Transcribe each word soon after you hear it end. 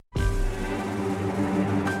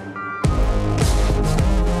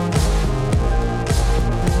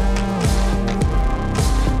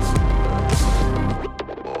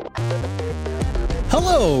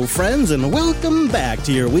Hello, friends, and welcome back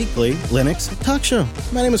to your weekly Linux talk show.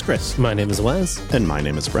 My name is Chris. My name is Wes. And my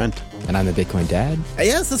name is Brent. And I'm the Bitcoin Dad.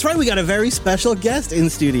 Yes, that's right. We got a very special guest in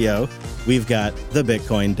studio. We've got the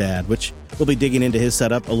Bitcoin Dad, which we'll be digging into his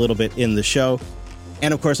setup a little bit in the show.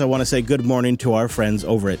 And, of course, I want to say good morning to our friends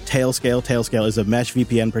over at Tailscale. Tailscale is a mesh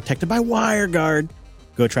VPN protected by WireGuard.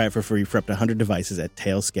 Go try it for free for up to 100 devices at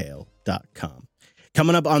tailscale.com.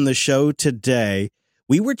 Coming up on the show today,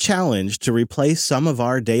 we were challenged to replace some of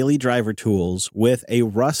our daily driver tools with a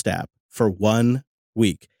Rust app for 1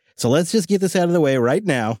 week. So let's just get this out of the way right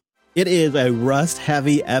now. It is a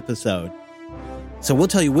Rust-heavy episode. So we'll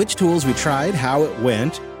tell you which tools we tried, how it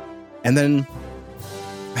went, and then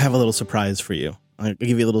I have a little surprise for you. I'll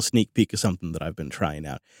give you a little sneak peek of something that I've been trying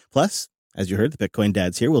out. Plus, as you heard, the Bitcoin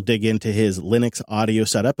Dad's here. We'll dig into his Linux audio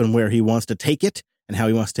setup and where he wants to take it and how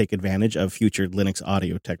he wants to take advantage of future Linux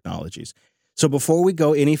audio technologies. So before we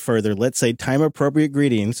go any further, let's say time-appropriate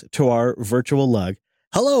greetings to our virtual lug.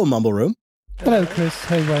 Hello, Mumble Room. Hello, Chris.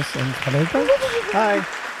 Hey, Wes. And hello, Brent. Hi.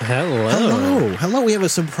 Hello. We have a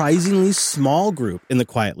surprisingly small group in the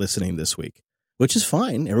quiet listening this week, which is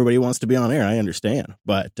fine. Everybody wants to be on air. I understand.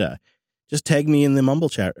 But just tag me in the Mumble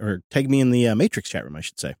chat, or tag me in the Matrix chat room, I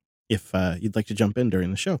should say, if you'd like to jump in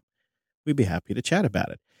during the show. We'd be happy to chat about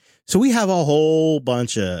it. So we have a whole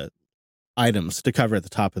bunch of items to cover at the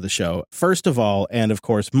top of the show. First of all, and of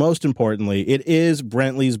course, most importantly, it is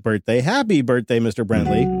Brentley's birthday. Happy birthday, Mr.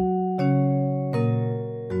 Brentley.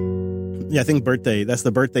 Yeah, I think that's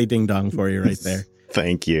the birthday ding dong for you right there.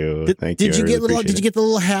 Thank you. Did you get the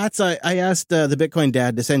little hats? I asked the Bitcoin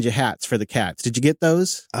Dad to send you hats for the cats. Did you get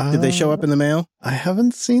those? Did they show up in the mail? I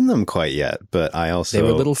haven't seen them quite yet, but I also... They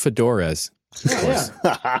were little fedoras.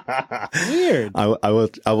 Yeah. Weird. I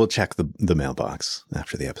will check the mailbox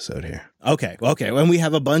after the episode here. Okay. And we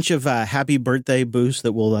have a bunch of happy birthday boosts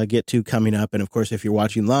that we'll get to coming up. And of course, if you're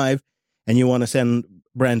watching live and you want to send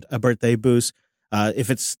Brent a birthday boost, if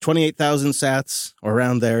it's 28,000 sats or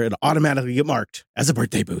around there, it'll automatically get marked as a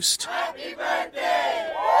birthday boost. Happy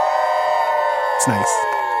birthday!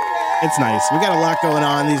 It's nice. We got a lot going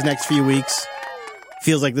on these next few weeks.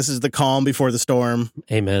 Feels like this is the calm before the storm.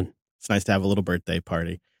 Amen. It's nice to have a little birthday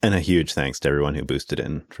party. And a huge thanks to everyone who boosted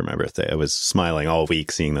in for my birthday. I was smiling all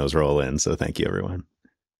week seeing those roll in, so thank you, everyone.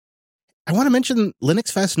 I want to mention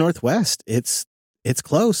Linux Fest Northwest. It's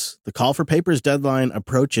close. The call for papers deadline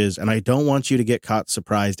approaches, and I don't want you to get caught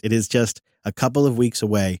surprised. It is just a couple of weeks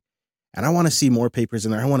away, and I want to see more papers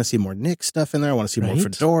in there. I want to see more Nix stuff in there. I want to see more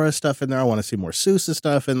Fedora stuff in there. I want to see more SUSE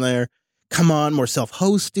stuff in there. Come on, more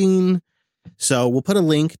self-hosting. So we'll put a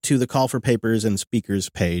link to the call for papers and speakers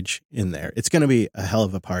page in there. It's going to be a hell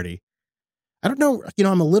of a party. I don't know.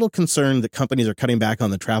 I'm a little concerned that companies are cutting back on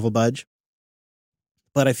the travel budge,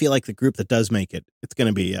 but I feel like the group that does make it, it's going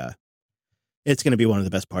to be one of the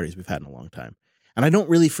best parties we've had in a long time. And I don't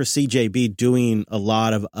really foresee JB doing a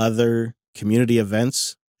lot of other community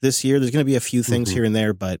events this year. There's going to be a few things here and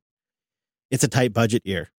there, but it's a tight budget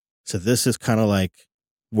year. So this is kind of like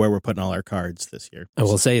where we're putting all our cards this year. I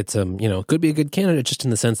will say it's could be a good candidate just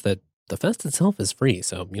in the sense that the fest itself is free.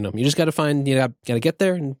 So, you just got to find, got to get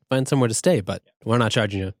there and find somewhere to stay, but we're not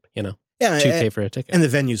charging you, cheap pay for a ticket. And the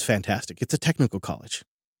venue's fantastic. It's a technical college.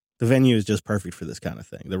 The venue is just perfect for this kind of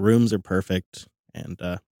thing. The rooms are perfect, and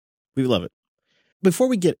we love it. Before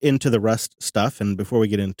we get into the Rust stuff and before we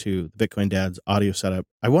get into the Bitcoin Dad's audio setup,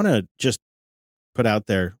 I want to just put out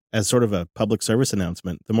there as sort of a public service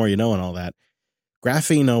announcement, the more you know and all that,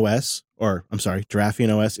 Graphene OS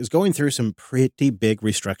is going through some pretty big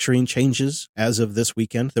restructuring changes as of this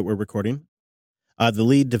weekend that we're recording. The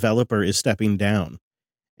lead developer is stepping down.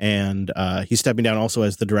 And he's stepping down also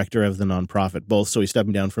as the director of the nonprofit, both. So he's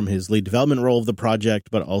stepping down from his lead development role of the project,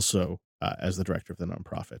 but also as the director of the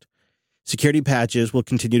nonprofit. Security patches will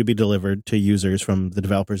continue to be delivered to users from the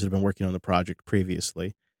developers that have been working on the project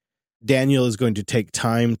previously. Daniel is going to take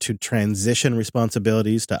time to transition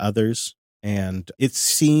responsibilities to others. And it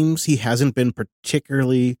seems he hasn't been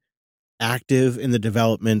particularly active in the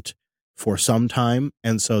development for some time.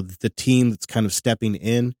 And so the team that's kind of stepping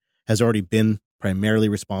in has already been primarily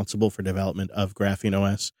responsible for development of Graphene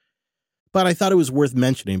OS. But I thought it was worth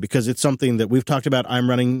mentioning because it's something that we've talked about.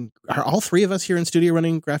 Are all three of us here in studio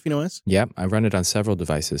running Graphene OS? Yeah, I run it on several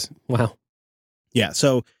devices. Wow. Yeah,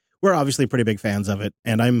 so we're obviously pretty big fans of it,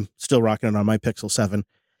 and I'm still rocking it on my Pixel 7,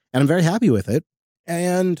 and I'm very happy with it.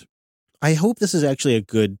 And I hope this is actually a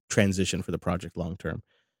good transition for the project long term.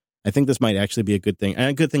 I think this might actually be a good thing,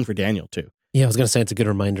 and a good thing for Daniel, too. Yeah, I was going to say it's a good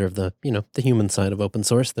reminder of the human side of open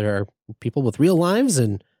source. There are people with real lives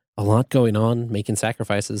and a lot going on, making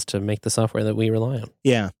sacrifices to make the software that we rely on.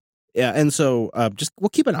 Yeah. Yeah, and so just we'll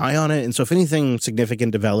keep an eye on it. And so if anything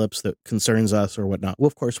significant develops that concerns us or whatnot, well,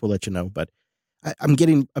 of course, we'll let you know. But I'm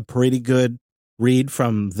getting a pretty good read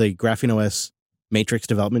from the Graphene OS Matrix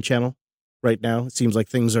development channel right now. It seems like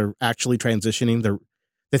things are actually transitioning.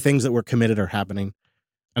 The things that were committed are happening.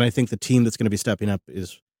 And I think the team that's going to be stepping up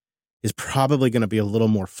is probably going to be a little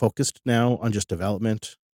more focused now on just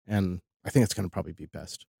development. And I think it's going to probably be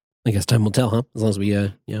best. I guess time will tell, huh? As long as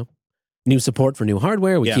we, new support for new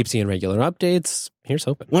hardware, we keep seeing regular updates. Here's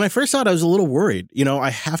hoping. When I first saw it, I was a little worried. I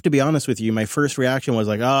have to be honest with you. My first reaction was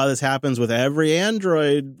like, "Oh, this happens with every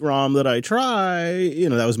Android ROM that I try."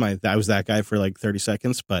 That was that guy for like 30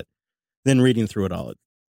 seconds. But then reading through it all,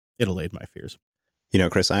 it allayed my fears.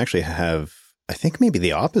 Chris, I actually have, I think maybe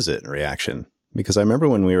the opposite reaction, because I remember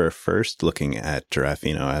when we were first looking at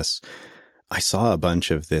Graphene OS, I saw a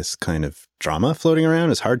bunch of this kind of drama floating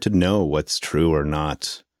around. It's hard to know what's true or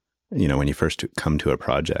not, when you first come to a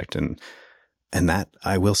project. And that,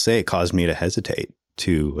 I will say, caused me to hesitate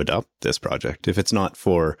to adopt this project. If it's not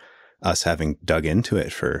for us having dug into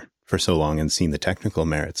it for so long and seen the technical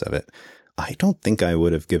merits of it, I don't think I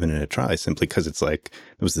would have given it a try, simply because it's like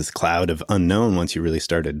there was this cloud of unknown once you really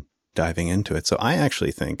started diving into it. So I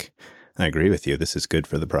actually think, I agree with you, this is good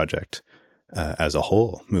for the project as a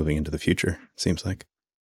whole moving into the future, it seems like.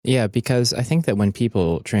 Yeah, because I think that when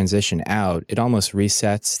people transition out, it almost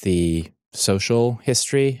resets the social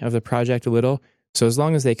history of the project a little. So as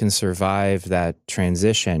long as they can survive that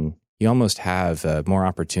transition, you almost have more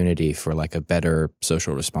opportunity for like a better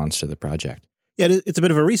social response to the project. Yeah, it's a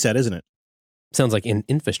bit of a reset, isn't it? Sounds like in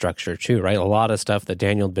infrastructure too, right? A lot of stuff that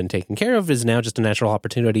Daniel had been taking care of is now just a natural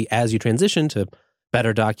opportunity as you transition to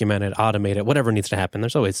better document it, automate it, whatever needs to happen.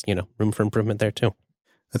 There's always, room for improvement there too.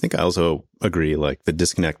 I think I also agree, like the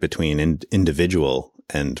disconnect between individual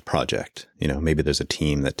and project. Maybe there's a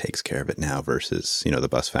team that takes care of it now versus, the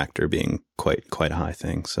bus factor being quite a high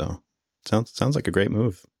thing. So sounds like a great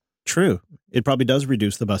move. True. It probably does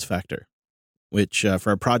reduce the bus factor, which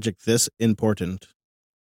for a project this important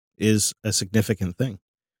is a significant thing.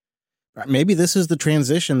 Maybe this is the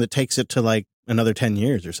transition that takes it to like another 10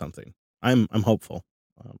 years or something. I'm hopeful.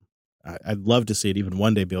 I'd love to see it even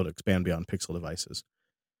one day be able to expand beyond Pixel devices.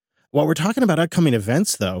 While we're talking about upcoming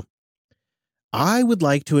events, though, I would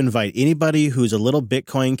like to invite anybody who's a little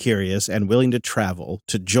Bitcoin curious and willing to travel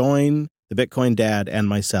to join the Bitcoin Dad and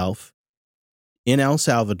myself in El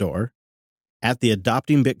Salvador at the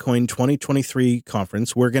Adopting Bitcoin 2023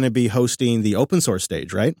 conference. We're going to be hosting the open source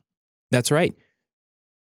stage, right? That's right.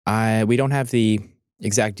 We don't have the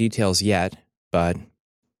exact details yet, but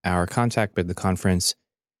our contact with the conference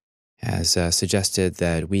has suggested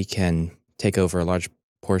that we can take over a large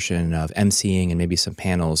portion of emceeing and maybe some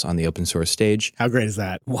panels on the open source stage. How great is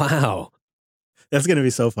that? Wow. That's going to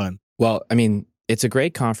be so fun. Well, I mean, it's a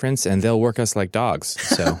great conference and they'll work us like dogs.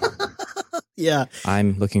 So yeah,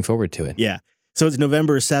 I'm looking forward to it. Yeah. So it's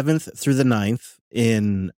November 7th through the 9th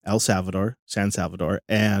in El Salvador, San Salvador.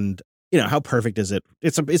 And how perfect is it?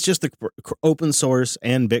 It's just the open source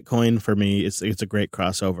and Bitcoin for me. It's a great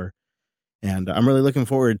crossover. And I'm really looking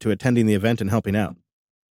forward to attending the event and helping out.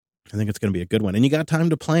 I think it's going to be a good one. And you got time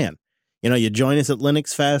to plan. You join us at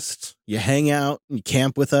Linux Fest, you hang out, you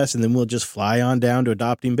camp with us, and then we'll just fly on down to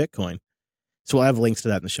Adopting Bitcoin. So we'll have links to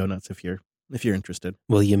that in the show notes if you're interested.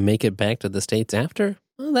 Will you make it back to the States after?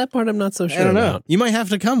 Well, that part I'm not so sure I don't know. about. You might have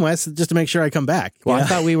to come, Wes, just to make sure I come back. Well, I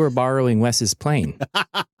thought we were borrowing Wes's plane.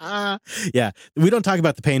 Yeah. We don't talk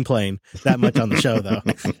about the pain plane that much on the show, though.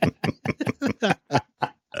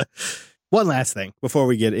 One last thing before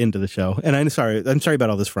we get into the show. And I'm sorry about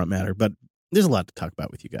all this front matter, but there's a lot to talk about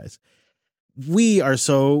with you guys. We are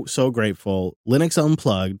so grateful. Linux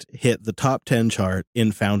Unplugged hit the top 10 chart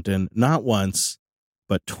in Fountain not once,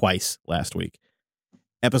 but twice last week.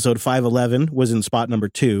 Episode 511 was in spot number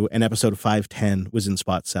 2, and episode 510 was in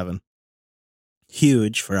spot 7.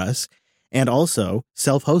 Huge for us. And also,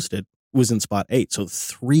 self-hosted was in spot 8. So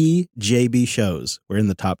 3 JB shows were in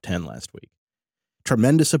the top 10 last week.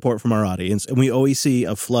 Tremendous support from our audience, and we always see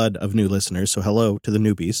a flood of new listeners. So hello to the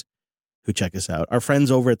newbies who check us out. Our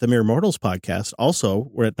friends over at the Mere Mortals podcast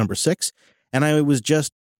also were at number 6, and I was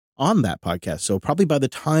just on that podcast. So probably by the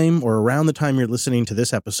time or around the time you're listening to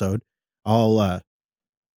this episode, I'll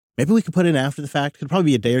maybe we could put in after the fact. Could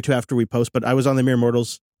probably be a day or two after we post, but I was on the Mere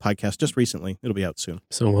Mortals podcast just recently. It'll be out soon.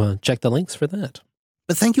 So check the links for that.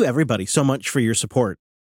 But thank you everybody so much for your support.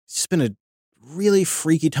 It's been a really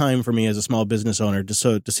freaky time for me as a small business owner to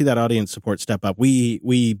see that audience support step up.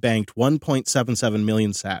 We banked 1.77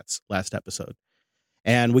 million sats last episode.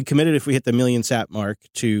 And we committed, if we hit the million sat mark,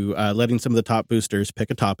 to letting some of the top boosters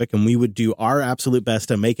pick a topic, and we would do our absolute best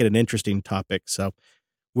to make it an interesting topic. So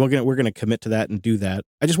we're gonna commit to that and do that.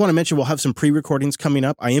 I just want to mention we'll have some pre-recordings coming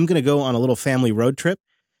up. I am going to go on a little family road trip.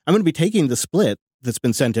 I'm going to be taking the split that's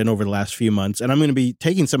been sent in over the last few months, and I'm going to be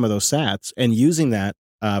taking some of those sats and using that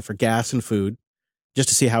for gas and food, just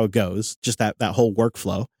to see how it goes. Just that whole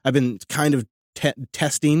workflow. I've been kind of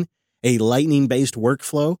testing a lightning-based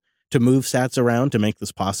workflow to move sats around to make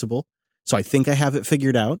this possible. So I think I have it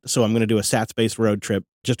figured out. So I'm going to do a sats-based road trip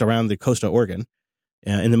just around the coast of Oregon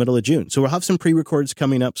in the middle of June. So we'll have some pre-records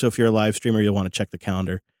coming up. So if you're a live streamer, you'll want to check the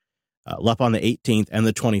calendar. Up on the 18th and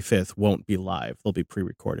the 25th won't be live. They'll be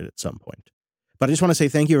pre-recorded at some point. But I just want to say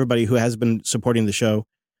thank you, everybody who has been supporting the show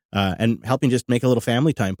and helping just make a little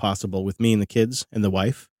family time possible with me and the kids and the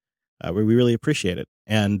wife. We really appreciate it.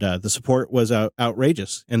 And the support was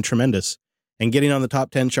outrageous and tremendous. And getting on the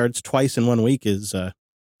top 10 charts twice in 1 week is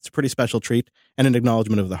it's a pretty special treat and an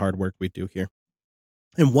acknowledgement of the hard work we do here.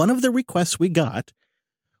 And one of the requests we got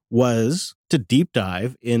was to deep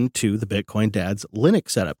dive into the Bitcoin Dad's Linux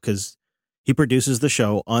setup, because he produces the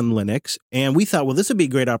show on Linux. And we thought, well, this would be a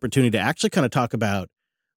great opportunity to actually kind of talk about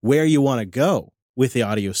where you want to go with the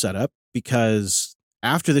audio setup, because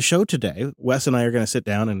after the show today, Wes and I are going to sit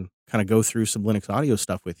down and kind of go through some Linux audio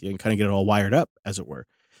stuff with you and kind of get it all wired up, as it were.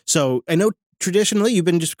 So I know traditionally you've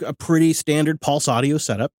been just a pretty standard Pulse audio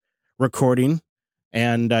setup, recording,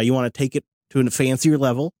 and you want to take it to a fancier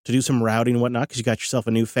level to do some routing and whatnot, because you got yourself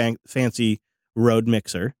a new fancy Rode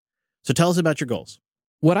mixer. So tell us about your goals.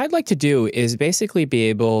 What I'd like to do is basically be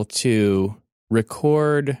able to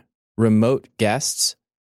record remote guests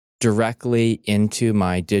directly into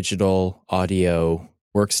my digital audio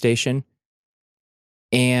workstation.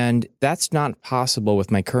 And that's not possible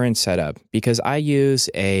with my current setup because I use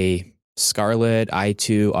a Scarlett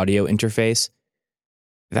i2 audio interface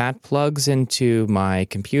that plugs into my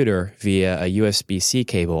computer via a USB-C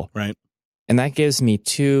cable. Right. And that gives me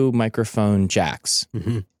 2 microphone jacks,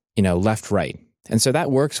 left, right. And so that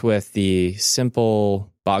works with the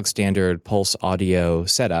simple bog standard Pulse audio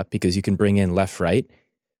setup because you can bring in left, right.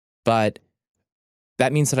 But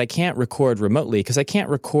that means that I can't record remotely because I can't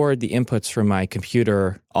record the inputs from my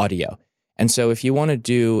computer audio. And so if you want to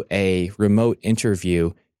do a remote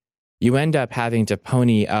interview, you end up having to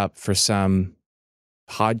pony up for some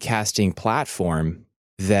podcasting platform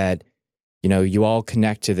that, you all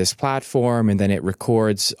connect to this platform and then it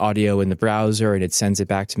records audio in the browser and it sends it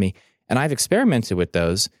back to me. And I've experimented with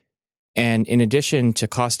those. And in addition to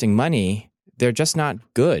costing money, they're just not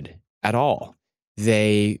good at all.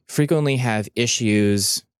 They frequently have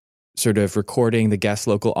issues sort of recording the guest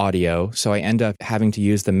local audio. So I end up having to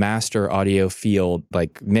use the master audio field,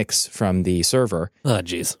 like mix from the server. Oh,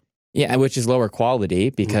 geez. Yeah, which is lower quality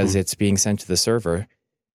because it's being sent to the server.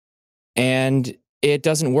 And it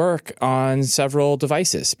doesn't work on several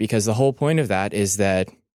devices because the whole point of that is that,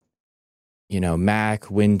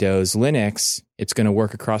 Mac, Windows, Linux, it's going to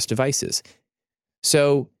work across devices.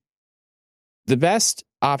 So the best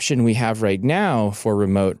option we have right now for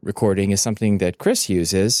remote recording is something that Chris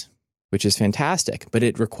uses, which is fantastic, but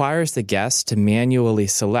it requires the guest to manually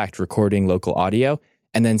select recording local audio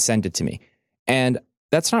and then send it to me. And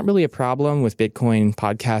that's not really a problem with Bitcoin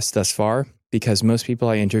podcasts thus far because most people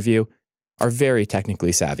I interview are very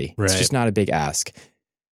technically savvy. Right. It's just not a big ask.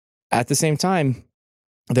 At the same time,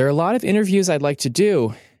 there are a lot of interviews I'd like to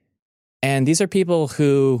do, and these are people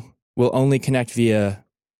who will only connect via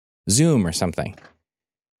Zoom or something.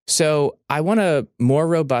 So I want a more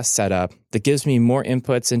robust setup that gives me more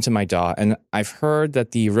inputs into my DAW, and I've heard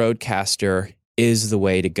that the Rodecaster is the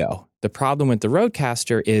way to go. The problem with the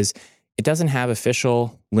Rodecaster is it doesn't have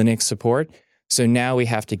official Linux support, so now we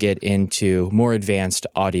have to get into more advanced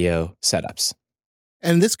audio setups.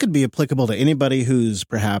 And this could be applicable to anybody who's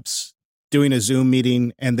perhaps doing a Zoom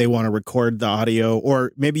meeting and they want to record the audio,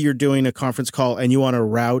 or maybe you're doing a conference call and you want to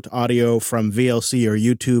route audio from VLC or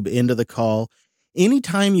YouTube into the call.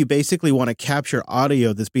 Anytime you basically want to capture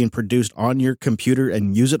audio that's being produced on your computer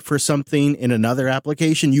and use it for something in another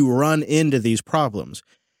application, you run into these problems.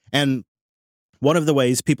 And one of the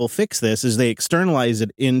ways people fix this is they externalize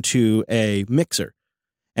it into a mixer.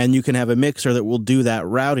 And you can have a mixer that will do that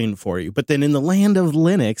routing for you. But then in the land of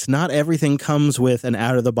Linux, not everything comes with an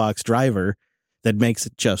out-of-the-box driver that makes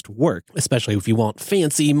it just work. Especially if you want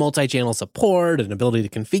fancy multi-channel support and ability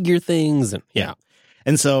to configure things. And yeah.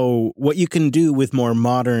 And so what you can do with more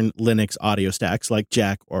modern Linux audio stacks like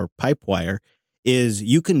Jack or Pipewire is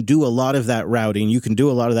you can do a lot of that routing. You can do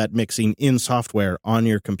a lot of that mixing in software on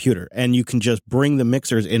your computer. And you can just bring the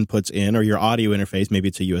mixer's inputs in, or your audio interface. Maybe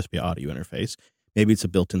it's a USB audio interface. Maybe it's a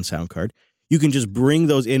built-in sound card. You can just bring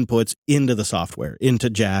those inputs into the software, into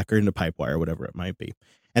Jack or into Pipewire, whatever it might be.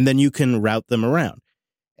 And then you can route them around.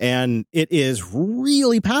 And it is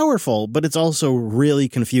really powerful, but it's also really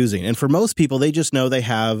confusing. And for most people, they just know they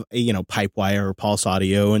have a, Pipewire or Pulse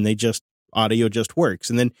Audio, and audio just works.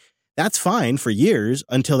 And then that's fine for years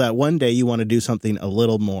until that one day you want to do something a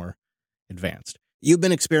little more advanced. You've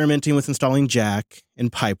been experimenting with installing Jack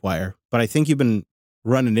and Pipewire, but I think you've been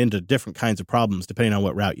running into different kinds of problems depending on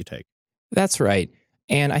what route you take. That's right.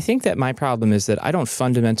 And I think that my problem is that I don't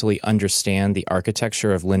fundamentally understand the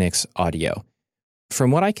architecture of Linux audio.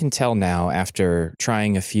 From what I can tell now, after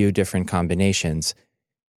trying a few different combinations,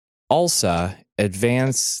 ALSA,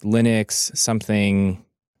 Advanced Linux something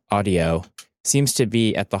audio, seems to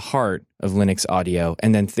be at the heart of Linux audio,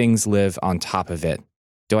 and then things live on top of it.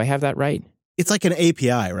 Do I have that right? It's like an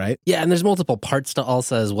API, right? Yeah, and there's multiple parts to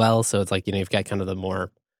ALSA as well. So it's like, you've got kind of the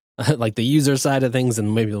more like the user side of things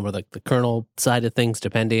and maybe more like the kernel side of things,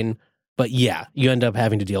 depending. But yeah, you end up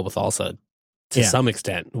having to deal with ALSA to some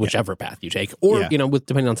extent, whichever path you take. Or, with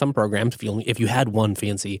depending on some programs, if you had one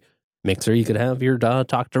fancy mixer, you could have your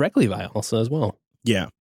talk directly via ALSA as well. Yeah.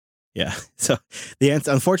 Yeah. So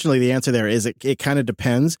unfortunately, the answer there is it kind of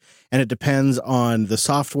depends, and it depends on the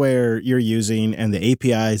software you're using and the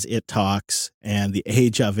APIs it talks and the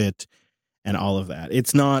age of it and all of that.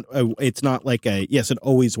 It's not like a, yes, it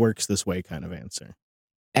always works this way kind of answer.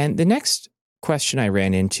 And the next question I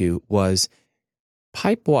ran into was,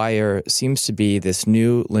 Pipewire seems to be this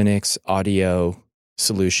new Linux audio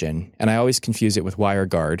solution, and I always confuse it with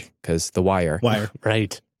WireGuard because the wire.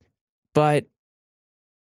 Right. But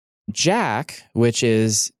Jack, which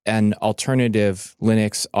is an alternative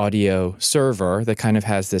Linux audio server that kind of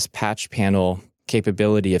has this patch panel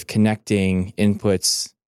capability of connecting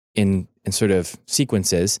inputs in sort of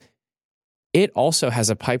sequences, it also has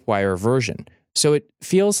a Pipewire version. So it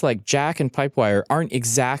feels like Jack and Pipewire aren't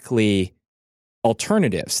exactly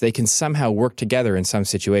alternatives. They can somehow work together in some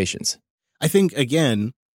situations. I think,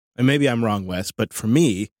 again, and maybe I'm wrong, Wes, but for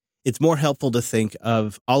me, it's more helpful to think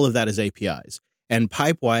of all of that as APIs. And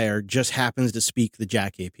Pipewire just happens to speak the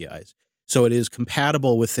Jack APIs. So it is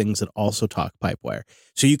compatible with things that also talk Pipewire.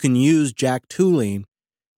 So you can use Jack tooling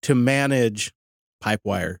to manage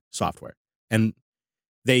Pipewire software. And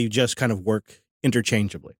they just kind of work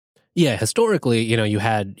interchangeably. Yeah, historically, you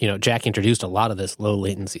had, Jack introduced a lot of this low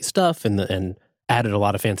latency stuff and added a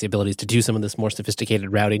lot of fancy abilities to do some of this more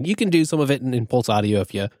sophisticated routing. You can do some of it in Pulse Audio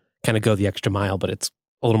if you kind of go the extra mile, but it's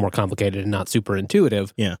a little more complicated and not super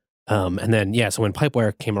intuitive. Yeah. And then, so when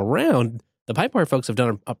Pipewire came around, the Pipewire folks have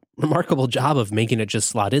done a remarkable job of making it just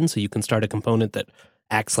slot in so you can start a component that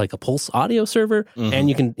acts like a Pulse Audio server, and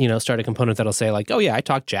you can, start a component that'll say like, oh yeah, I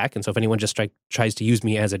talk Jack, and so if anyone just tries to use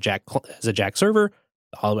me as a Jack server,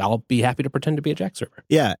 I'll be happy to pretend to be a Jack server.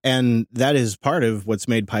 Yeah, and that is part of what's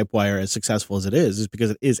made Pipewire as successful as it is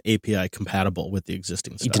because it is API compatible with the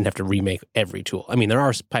existing stuff. You didn't have to remake every tool. I mean, there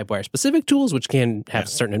are Pipewire-specific tools which can have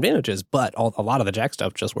certain advantages, but a lot of the Jack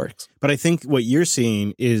stuff just works. But I think what you're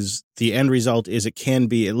seeing is the end result is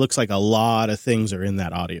it looks like a lot of things are in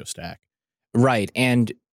that audio stack. Right,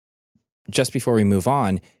 and just before we move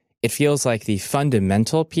on, it feels like the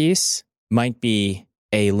fundamental piece might be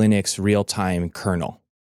a Linux real-time kernel,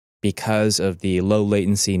 because of the low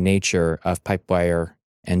latency nature of Pipewire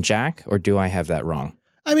and Jack, or do I have that wrong?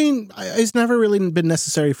 I mean, it's never really been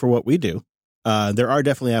necessary for what we do. There are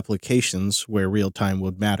definitely applications where real time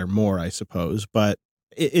would matter more, I suppose, but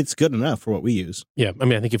it's good enough for what we use. Yeah, I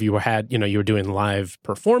mean, I think if you were doing live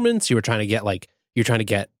performance, you were trying to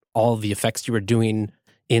get all the effects you were doing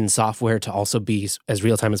in software to also be as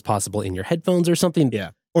real time as possible in your headphones or something.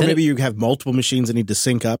 Yeah. Or maybe you have multiple machines that need to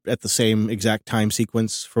sync up at the same exact time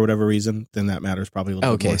sequence for whatever reason, then that matters probably a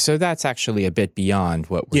little bit more. Okay, so that's actually a bit beyond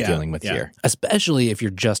what we're dealing with here. Especially if you're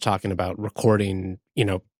just talking about recording,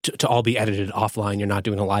 to all be edited offline, you're not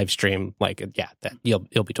doing a live stream, you'll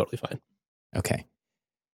be totally fine. Okay.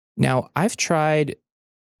 Now, I've tried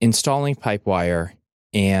installing Pipewire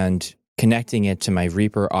and connecting it to my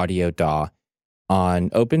Reaper Audio DAW on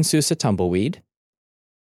OpenSUSE Tumbleweed,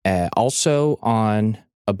 also on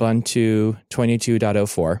Ubuntu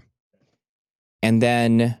 22.04. And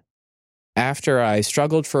then after I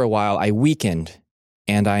struggled for a while, I weakened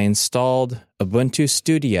and I installed Ubuntu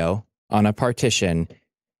Studio on a partition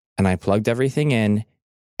and I plugged everything in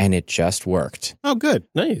and it just worked. Oh, good.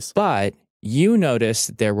 Nice. But you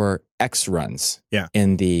noticed there were X runs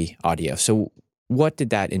in the audio. So what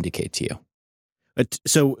did that indicate to you?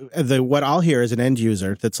 So what I'll hear as an end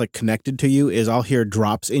user that's like connected to you is I'll hear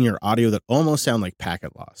drops in your audio that almost sound like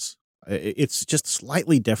packet loss. It's just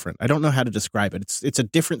slightly different. I don't know how to describe it. It's a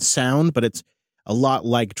different sound, but a lot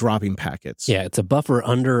like dropping packets. Yeah, it's a buffer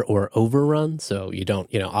under or overrun. So you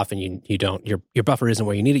don't, often you don't, your buffer isn't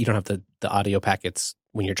where you need it. You don't have the audio packets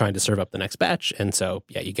when you're trying to serve up the next batch. And so,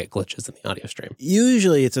 yeah, you get glitches in the audio stream.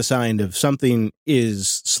 Usually it's a sign of something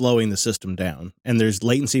is slowing the system down and there's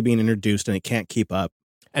latency being introduced and it can't keep up.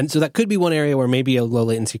 And so that could be one area where maybe a low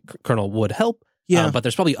latency kernel would help. Yeah. But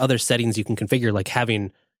there's probably other settings you can configure, like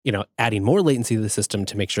having, adding more latency to the system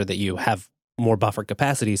to make sure that you have more buffer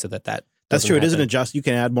capacity so that That's true. It isn't happen. you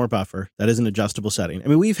can add more buffer. That is an adjustable setting. I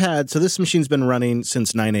mean, this machine's been running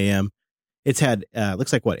since 9 a.m. It's had,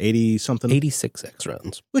 looks like 80 something? 86 X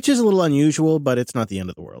runs. Which is a little unusual, but it's not the end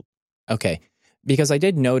of the world. Okay. Because I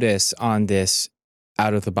did notice on this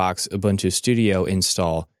out-of-the-box Ubuntu Studio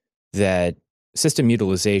install that system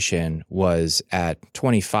utilization was at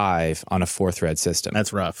 25 on a 4-thread system.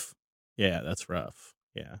 That's rough. Yeah, that's rough.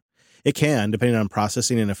 Yeah. It can, depending on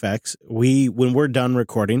processing and effects. When we're done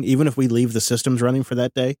recording, even if we leave the systems running for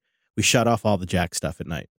that day, we shut off all the jack stuff at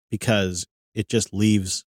night because it just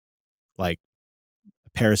leaves like a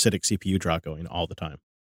parasitic CPU draw going all the time.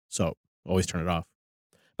 So always turn it off.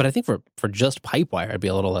 But I think for just Pipewire, I'd be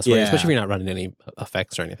a little less worried, Yeah. especially if you're not running any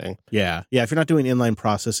effects or anything. Yeah. Yeah. If you're not doing inline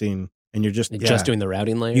processing and you're just Just doing the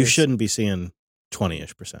routing layers. you shouldn't be seeing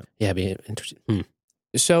 20-ish%. Yeah, it'd be interesting.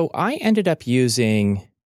 So I ended up using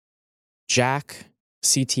Jack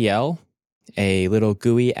CTL, a little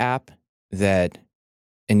GUI app that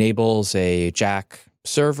enables a Jack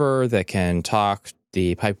server that can talk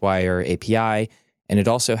the Pipewire API. And it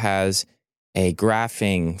also has a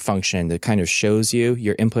graphing function that kind of shows you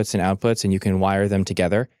your inputs and outputs, and you can wire them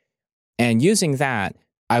together. And using that,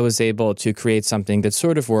 I was able to create something that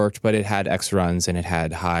sort of worked, but it had X runs and it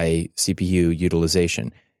had high CPU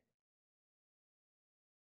utilization.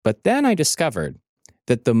 But then I discovered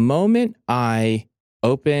that the moment I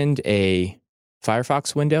opened a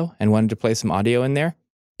Firefox window and wanted to play some audio in there,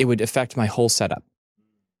 it would affect my whole setup.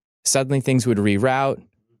 Suddenly things would reroute,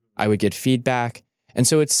 I would get feedback. And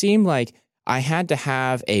so it seemed like I had to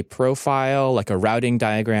have a profile, like a routing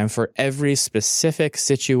diagram for every specific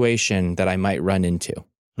situation that I might run into.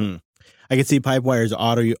 I can see Pipewire's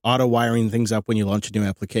auto wiring things up when you launch a new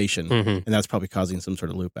application, Mm-hmm. and that's probably causing some sort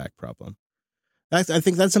of loopback problem. I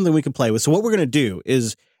think that's something we can play with. So what we're going to do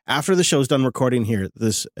is after the show's done recording here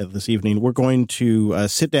this evening, we're going to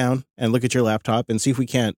sit down and look at your laptop and see if we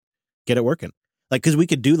can't get it working. Like, because we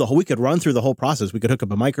could run through the whole process. We could hook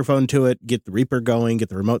up a microphone to it, get the Reaper going, get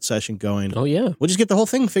the remote session going. Oh, yeah. We'll just get the whole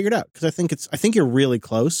thing figured out because I think you're really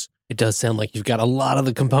close. It does sound like you've got a lot of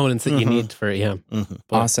the components that you need for, Mm-hmm.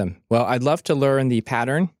 Awesome. Well, I'd love to learn the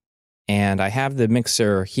pattern, and I have the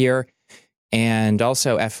mixer here. And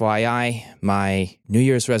also, FYI, my New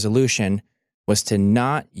Year's resolution was to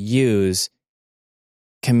not use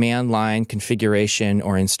command line configuration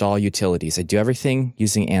or install utilities. I do everything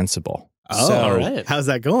using Ansible. Oh, So all right. How's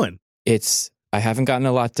that going? I haven't gotten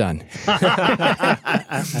a lot done.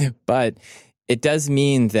 But it does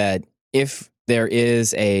mean that if there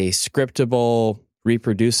is a scriptable,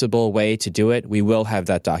 reproducible way to do it, we will have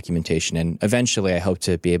that documentation. And eventually, I hope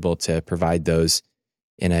to be able to provide those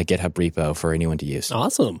in a GitHub repo for anyone to use.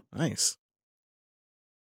 Awesome. Nice.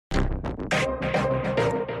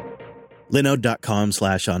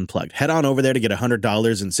 Linode.com/unplugged. Head on over there to get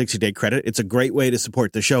 $100 in 60-day credit. It's a great way to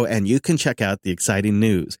support the show, and you can check out the exciting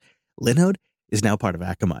news. Linode is now part of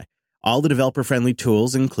Akamai. All the developer-friendly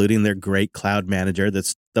tools, including their great cloud manager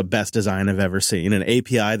that's the best design I've ever seen, an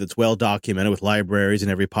API that's well-documented with libraries in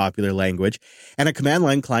every popular language, and a command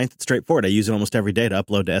line client that's straightforward. I use it almost every day to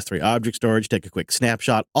upload to S3 object storage, take a quick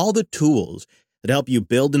snapshot. All the tools that help you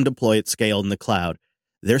build and deploy at scale in the cloud,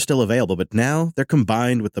 they're still available, but now they're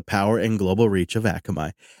combined with the power and global reach of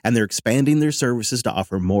Akamai, and they're expanding their services to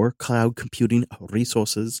offer more cloud computing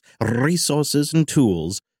resources and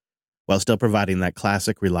tools, while still providing that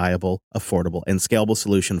classic, reliable, affordable, and scalable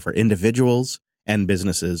solution for individuals and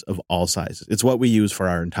businesses of all sizes. It's what we use for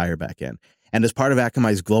our entire backend. And as part of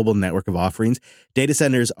Akamai's global network of offerings, data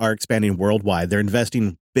centers are expanding worldwide. They're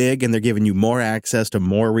investing big, and they're giving you more access to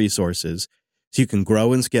more resources so you can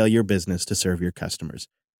grow and scale your business to serve your customers.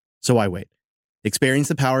 So why wait? Experience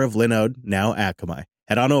the power of Linode, now Akamai.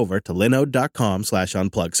 Head on over to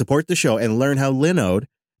linode.com/unplug. Support the show and learn how Linode,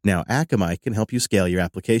 now Akamai, can help you scale your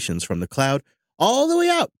applications from the cloud all the way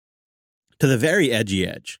out to the very edgy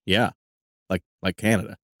edge. Yeah, like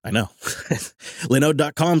Canada. I know.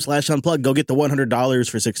 Linode.com/unplug. Go get the $100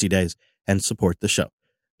 for 60 days and support the show.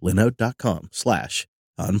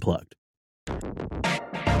 Linode.com/unplugged.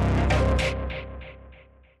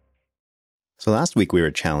 So last week we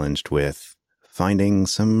were challenged with finding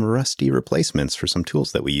some rusty replacements for some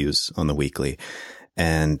tools that we use on the weekly.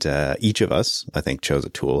 And each of us, I think, chose a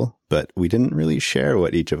tool, but we didn't really share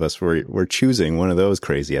what each of us were choosing one of those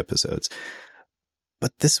crazy episodes.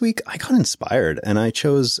 But this week I got inspired and I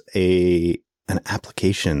chose an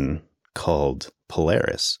application called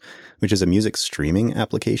Polaris, which is a music streaming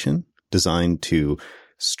application designed to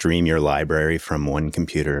stream your library from one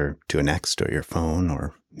computer to a next, or your phone,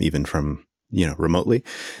 or even from, remotely.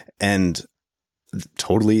 And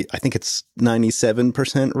totally, I think it's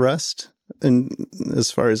 97% Rust. And as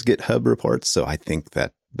far as GitHub reports, so I think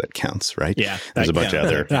that counts, right? Yeah. There's a bunch of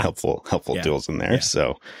other helpful tools in there. Yeah.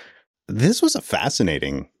 So this was a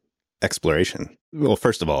fascinating exploration. Well,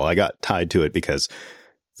 first of all, I got tied to it because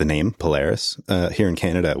the name Polaris, here in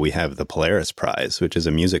Canada, we have the Polaris Prize, which is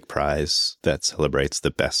a music prize that celebrates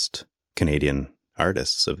the best Canadian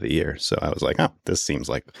artists of the year. So I was like, oh, this seems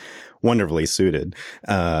like wonderfully suited.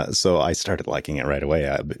 So I started liking it right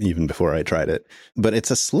away, even before I tried it. But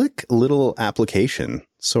it's a slick little application,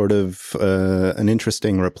 sort of an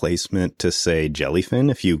interesting replacement to, say,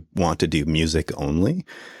 Jellyfin, if you want to do music only.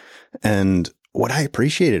 And what I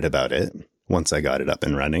appreciated about it, once I got it up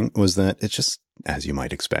and running, was that it's just, as you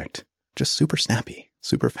might expect, just super snappy,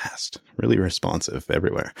 super fast, really responsive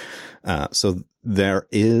everywhere. So there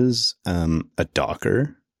is a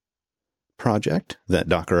Docker project that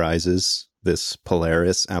Dockerizes this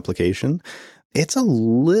Polaris application. It's a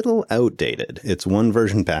little outdated. It's one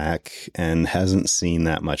version back and hasn't seen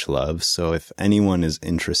that much love. So if anyone is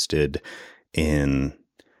interested in,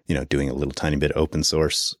 doing a little tiny bit of open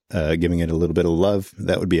source, giving it a little bit of love,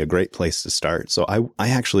 that would be a great place to start. So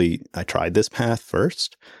I tried this path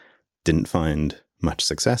first, didn't find much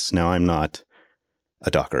success. Now I'm not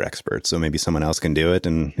a Docker expert, so maybe someone else can do it.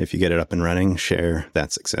 And if you get it up and running, share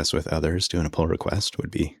that success with others. Doing a pull request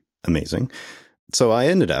would be amazing. So I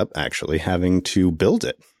ended up actually having to build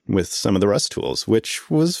it with some of the Rust tools, which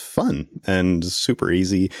was fun and super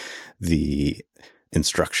easy. The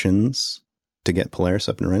instructions to get Polaris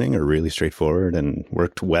up and running are really straightforward and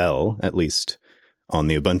worked well, at least on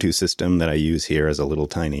the Ubuntu system that I use here as a little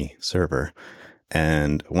tiny server.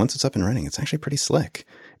 And once it's up and running, it's actually pretty slick.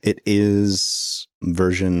 It is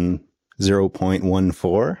version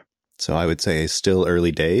 0.14. So I would say still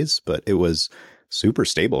early days, but it was super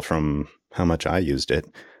stable from how much I used it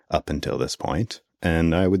up until this point.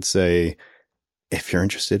 And I would say if you're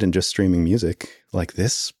interested in just streaming music, like,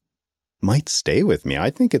 this might stay with me. I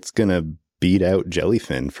think it's going to beat out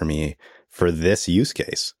Jellyfin for me for this use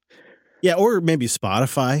case. Yeah, or maybe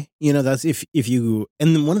Spotify. That's if you,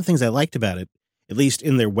 and then one of the things I liked about it, at least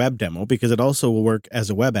in their web demo, because it also will work as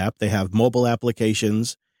a web app. They have mobile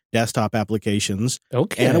applications, desktop applications,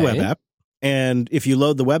 and a web app. And if you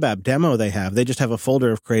load the web app demo they just have a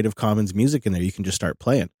folder of Creative Commons music in there. You can just start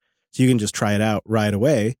playing. So you can just try it out right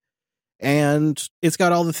away. And it's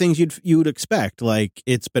got all the things you would expect. Like,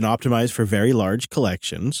 it's been optimized for very large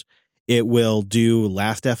collections. It will do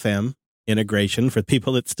Last.fm integration for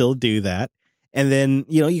people that still do that. And then,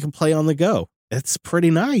 you can play on the go. It's pretty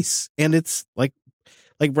nice. And it's like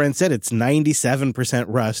Brent said, it's 97%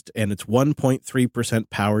 Rust and it's 1.3%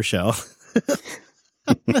 PowerShell.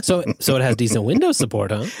 So it has decent Windows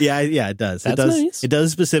support, huh? Yeah, it does. That's nice. It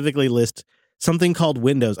does specifically list something called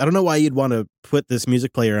Windows. I don't know why you'd want to put this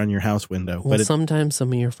music player on your house window. Well, but sometimes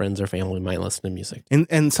some of your friends or family might listen to music.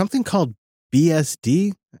 And something called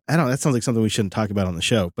BSD. I don't know. That sounds like something we shouldn't talk about on the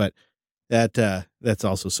show, but that's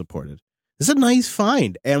also supported. It's a nice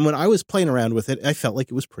find. And when I was playing around with it, I felt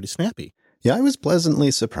like it was pretty snappy. Yeah, I was pleasantly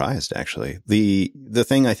surprised, actually. The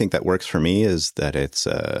thing I think that works for me is that it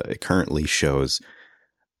currently shows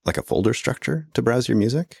like a folder structure to browse your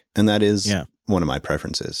music. And that is one of my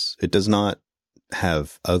preferences. It does not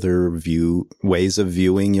have other ways of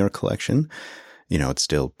viewing your collection. It's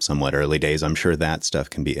still somewhat early days. I'm sure that stuff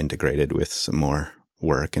can be integrated with some more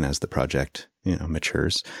work and as the project,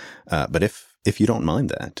 matures. But if you don't mind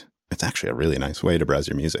that, it's actually a really nice way to browse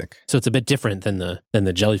your music. So it's a bit different than the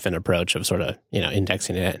Jellyfin approach of sort of,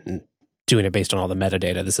 indexing it and doing it based on all the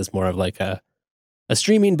metadata. This is more of like a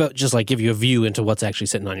streaming, but just like give you a view into what's actually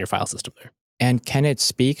sitting on your file system there. And can it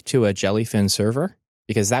speak to a Jellyfin server?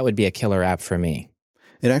 Because that would be a killer app for me.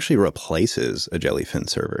 It actually replaces a Jellyfin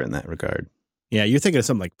server in that regard. Yeah, you're thinking of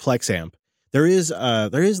something like PlexAmp. There is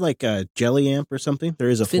like a JellyAmp or something. There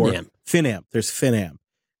is a FinAmp. There's FinAmp.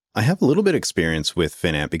 I have a little bit of experience with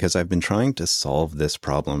FinAmp because I've been trying to solve this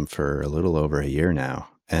problem for a little over a year now.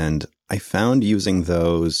 And I found using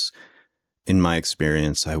those, in my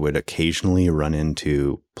experience, I would occasionally run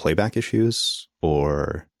into playback issues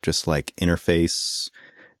or just like interface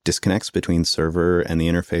disconnects between server and the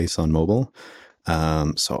interface on mobile.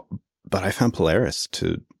 But I found Polaris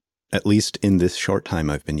to at least in this short time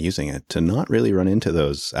I've been using it, to not really run into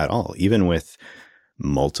those at all. Even with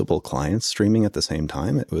multiple clients streaming at the same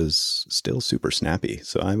time, it was still super snappy.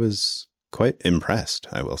 So I was quite impressed,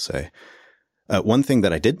 I will say. One thing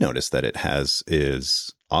that I did notice that it has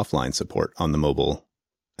is offline support on the mobile,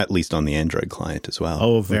 at least on the Android client as well.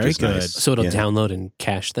 Oh, very good. Nice. So it'll download and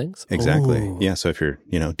cache things? Exactly. Ooh. Yeah. So if you're,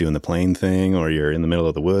 doing the plane thing, or you're in the middle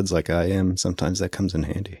of the woods like I am, sometimes that comes in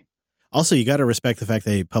handy. Also, you got to respect the fact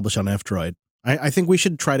they publish on F-Droid. I think we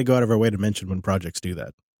should try to go out of our way to mention when projects do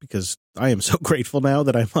that, because I am so grateful now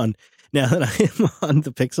that I am on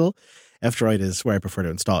the Pixel. F-Droid is where I prefer to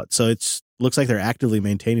install it. So looks like they're actively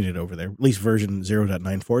maintaining it over there. At least version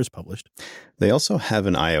 0.94 is published. They also have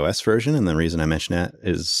an iOS version, and the reason I mention that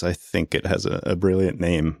is I think it has a brilliant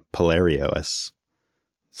name, PolariOS.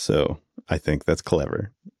 So I think that's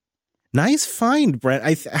clever. Nice find,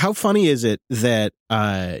 Brent. How funny is it that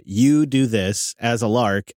you do this as a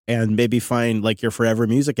lark and maybe find like your forever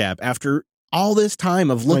music app after all this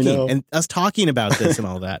time of looking and us talking about this and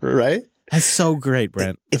all that? Right? That's so great,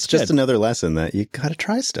 Brent. It's just another lesson that you got to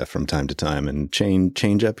try stuff from time to time and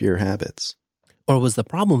change up your habits. Or was the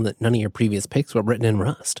problem that none of your previous picks were written in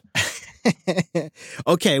Rust?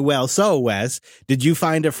 Okay, well, so Wes, did you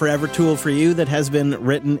find a forever tool for you that has been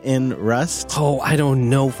written in Rust? Oh, I don't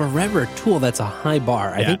know. Forever tool, that's a high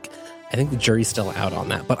bar. Yeah. I think the jury's still out on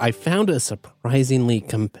that. But I found a surprisingly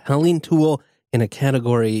compelling tool in a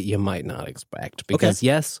category you might not expect. Because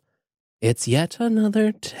yes, it's yet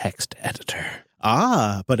another text editor.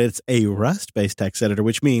 Ah, but it's a Rust-based text editor,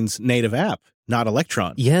 which means native app, not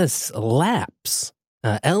Electron. Yes, Lapse.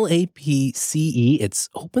 LAPCE. It's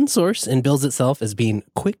open source and bills itself as being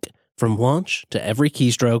quick from launch to every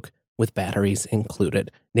keystroke with batteries included.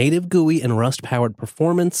 Native GUI and Rust-powered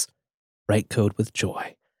performance. Write code with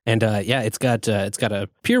joy. And it's got a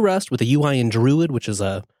pure Rust with a UI in Druid, which is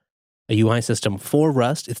a UI system for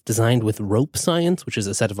Rust. It's designed with Rope Science, which is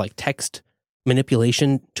a set of like text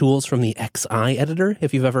manipulation tools from the XI editor.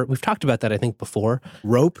 We've talked about that, I think, before.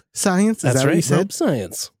 Rope Science? That's that right. What you said? Rope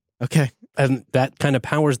Science. Okay. And that kind of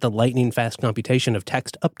powers the lightning fast computation of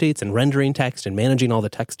text updates and rendering text and managing all the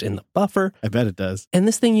text in the buffer. I bet it does. And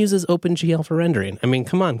this thing uses OpenGL for rendering. I mean,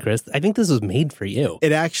 come on, Chris. I think this was made for you.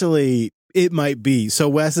 It might be. So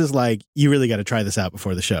Wes is like, you really got to try this out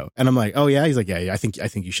before the show. And I'm like, oh yeah? He's like, yeah, I think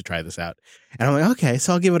you should try this out. And I'm like, okay,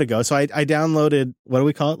 so I'll give it a go. So I downloaded, what do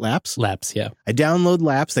we call it? Lapse? Lapse, yeah. I download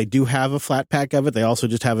Lapse. They do have a flat pack of it. They also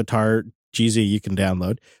just have a tar GZ you can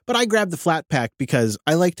download. But I grabbed the flat pack because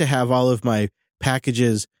I like to have all of my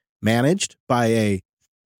packages managed by a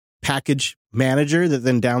package manager that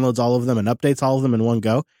then downloads all of them and updates all of them in one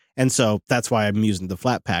go. And so that's why I'm using the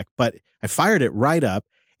flat pack. But I fired it right up.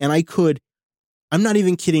 And I'm not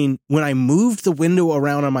even kidding, when I moved the window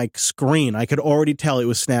around on my screen, I could already tell it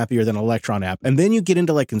was snappier than Electron app. And then you get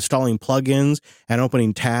into like installing plugins and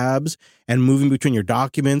opening tabs and moving between your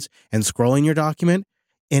documents and scrolling your document.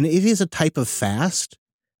 And it is a type of fast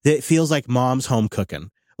that feels like mom's home cooking.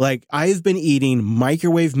 Like, I've been eating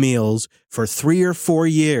microwave meals for 3 or 4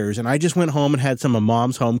 years, and I just went home and had some of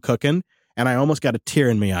mom's home cooking. And I almost got a tear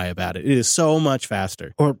in my eye about it. It is so much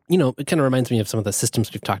faster. Or, it kind of reminds me of some of the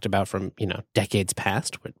systems we've talked about from, decades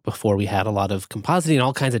past, before we had a lot of compositing and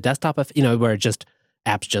all kinds of desktop, where apps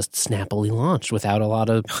just snappily launched without a lot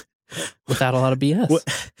of BS.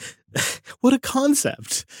 What a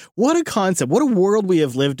concept. What a concept. What a world we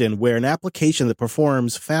have lived in where an application that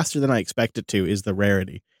performs faster than I expect it to is the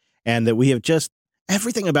rarity. And that we have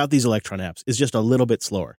everything about these Electron apps is just a little bit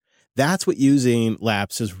slower. That's what using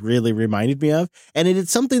Lapse has really reminded me of. And it is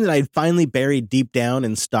something that I finally buried deep down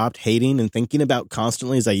and stopped hating and thinking about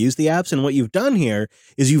constantly as I use the apps. And what you've done here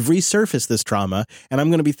is you've resurfaced this trauma. And I'm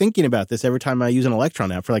going to be thinking about this every time I use an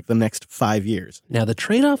Electron app for like the next 5 years. Now, the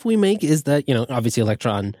trade-off we make is that, obviously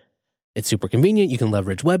Electron, it's super convenient. You can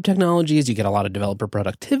leverage web technologies. You get a lot of developer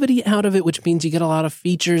productivity out of it, which means you get a lot of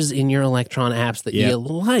features in your Electron apps that you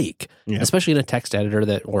like, especially in a text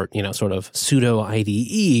editor or sort of pseudo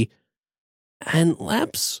IDE. And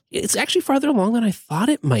Lapse, it's actually farther along than I thought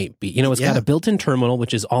it might be. It's got a built-in terminal,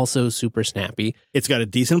 which is also super snappy. It's got a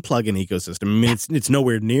decent plugin ecosystem. I mean, it's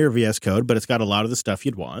nowhere near VS Code, but it's got a lot of the stuff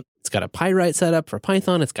you'd want. It's got a Pyrite setup for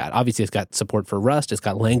Python. It's got support for Rust. It's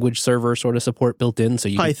got language server sort of support built in. So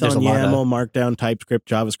Python, YAML, Markdown, TypeScript,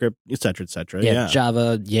 JavaScript, et cetera, et cetera. Yeah,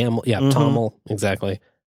 Java, YAML, TOML, exactly.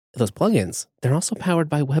 Those plugins, they're also powered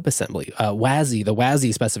by WebAssembly, WASI, the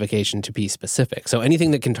WASI specification to be specific. So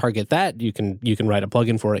anything that can target that, you can write a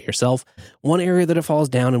plugin for it yourself. One area that it falls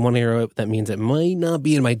down and one area that means it might not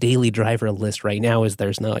be in my daily driver list right now is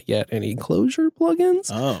there's not yet any Clojure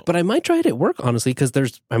plugins. Oh. But I might try it at work, honestly, because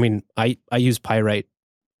I use Pyrite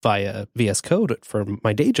via VS Code for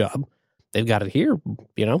my day job. They've got it here.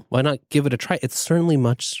 Why not give it a try? It's certainly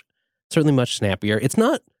much snappier. It's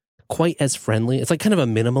not quite as friendly. It's like kind of a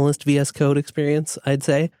minimalist VS Code experience, I'd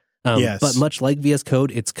say. Yes. But much like VS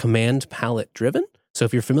Code, it's command palette driven. So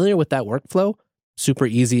if you're familiar with that workflow, super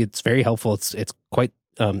easy. It's very helpful. It's quite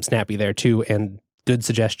snappy there too, and good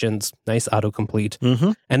suggestions, nice autocomplete.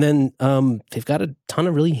 Mm-hmm. And then they've got a ton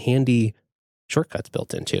of really handy shortcuts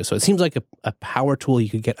built in too. So it seems like a power tool you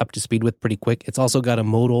could get up to speed with pretty quick. It's also got a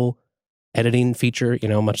modal editing feature,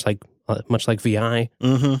 much like VI.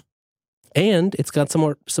 Mm-hmm. And it's got some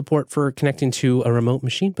more support for connecting to a remote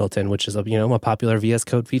machine built in, which is a popular VS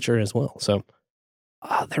Code feature as well. So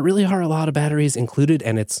there really are a lot of batteries included,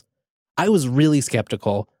 and I was really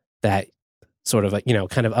skeptical that sort of a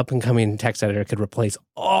kind of up and coming text editor could replace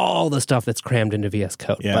all the stuff that's crammed into VS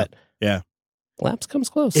Code. Yeah. But yeah, Laps comes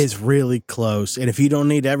close. It's really close, and if you don't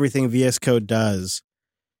need everything VS Code does,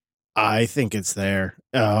 I think it's there.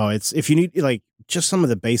 Oh, it's if you need like just some of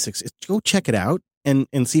the basics, go check it out and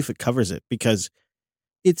see if it covers it, because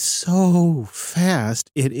it's so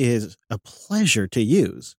fast. It is a pleasure to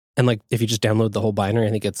use. And like if you just download the whole binary,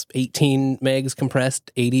 I think it's 18 megs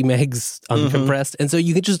compressed, 80 megs uncompressed. And so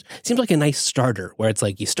you could just, it seems like a nice starter where it's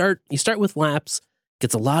like you start with Laps,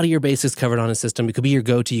 gets a lot of your basics covered on a system. It could be your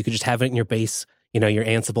go-to. You could just have it in your base, your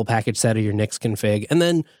Ansible package set or your Nix config. And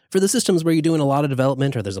then for the systems where you're doing a lot of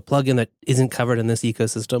development or there's a plugin that isn't covered in this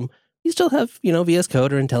ecosystem, you still have, VS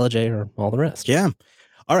Code or IntelliJ or all the rest. Yeah.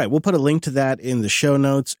 All right. We'll put a link to that in the show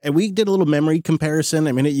notes. And we did a little memory comparison.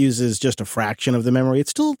 I mean, it uses just a fraction of the memory. It's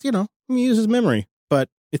still, it uses memory, but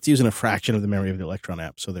it's using a fraction of the memory of the Electron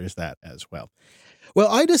app. So there's that as well. Well,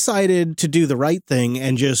 I decided to do the right thing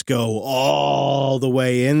and just go all the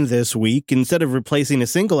way in this week. Instead of replacing a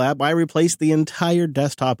single app, I replaced the entire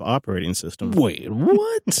desktop operating system. Wait,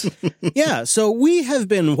 what? Yeah, so we have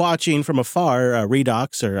been watching from afar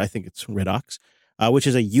Redox, or I think it's Redox, which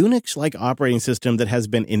is a Unix-like operating system that has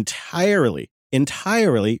been entirely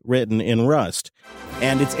written in Rust.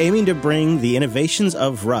 And it's aiming to bring the innovations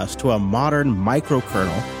of Rust to a modern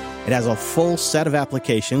microkernel. It has a full set of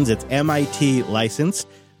applications. It's MIT licensed.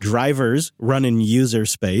 Drivers run in user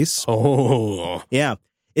space. Oh. Yeah.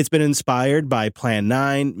 It's been inspired by Plan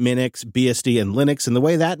 9, Minix, BSD, and Linux. And the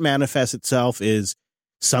way that manifests itself is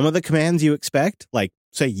some of the commands you expect, like,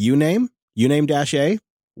 say, uname -a,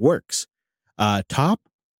 works. Top,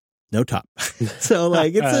 no top. So,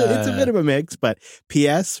 like, it's a bit of a mix, but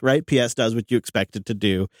PS, right? PS does what you expect it to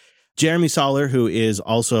do. Jeremy Soller, who is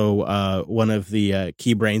also one of the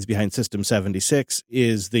key brains behind System 76,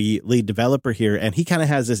 is the lead developer here. And he kind of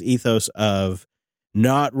has this ethos of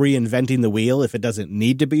not reinventing the wheel if it doesn't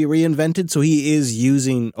need to be reinvented. So he is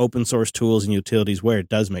using open source tools and utilities where it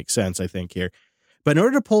does make sense, I think, here. But in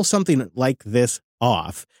order to pull something like this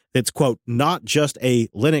off, that's, quote, not just a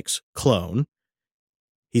Linux clone,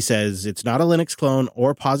 he says it's not a Linux clone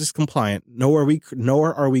or POSIX compliant, nor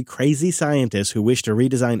are we crazy scientists who wish to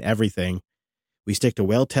redesign everything. We stick to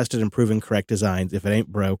well-tested and proven correct designs. If it ain't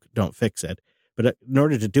broke, don't fix it. But in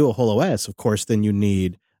order to do a whole OS, of course, then you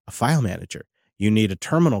need a file manager. You need a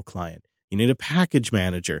terminal client. You need a package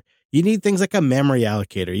manager. You need things like a memory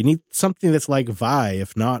allocator. You need something that's like Vi,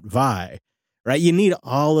 if not Vi, right? You need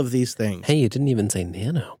all of these things. Hey, you didn't even say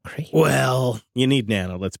Nano. Great. Well, you need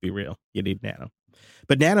Nano. Let's be real. You need Nano.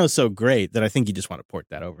 But Nano's so great that I think you just want to port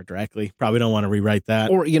that over directly. Probably don't want to rewrite that.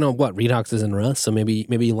 Or, what, Redux is in Rust, so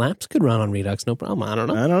maybe Laps could run on Redux, no problem. I don't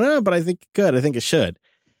know. But I think it could. I think it should.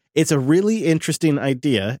 It's a really interesting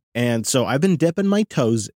idea, and so I've been dipping my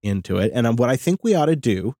toes into it, and what I think we ought to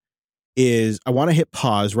do is I want to hit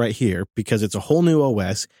pause right here because it's a whole new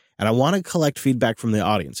OS, and I want to collect feedback from the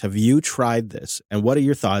audience. Have you tried this, and what are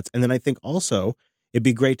your thoughts? And then I think also it'd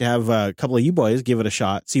be great to have a couple of you boys give it a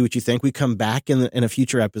shot, see what you think. We come back in a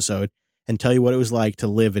future episode and tell you what it was like to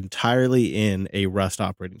live entirely in a Rust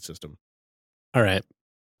operating system. All right.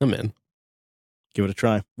 I'm in. Give it a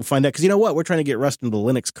try. We'll find out. Because you know what? We're trying to get Rust into the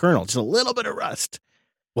Linux kernel. Just a little bit of Rust.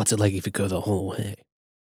 What's it like if you go the whole way?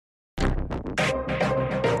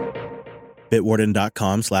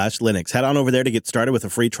 Bitwarden.com/Linux. Head on over there to get started with a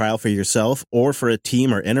free trial for yourself or for a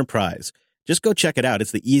team or enterprise. Just go check it out.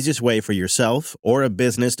 It's the easiest way for yourself or a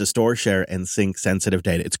business to store, share, and sync sensitive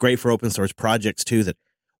data. It's great for open source projects, too, that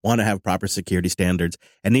want to have proper security standards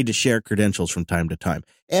and need to share credentials from time to time.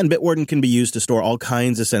 And Bitwarden can be used to store all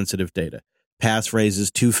kinds of sensitive data.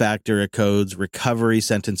 Passphrases, two-factor codes, recovery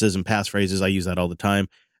sentences, and passphrases. I use that all the time.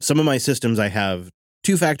 Some of my systems, I have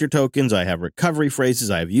two-factor tokens, I have recovery phrases,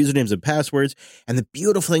 I have usernames and passwords. And the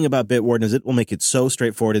beautiful thing about Bitwarden is it will make it so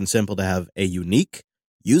straightforward and simple to have a unique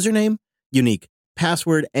username, unique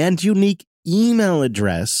password, and unique email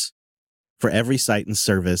address for every site and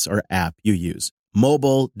service or app you use.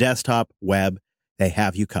 Mobile, desktop, web, they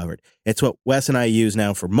have you covered. It's what Wes and I use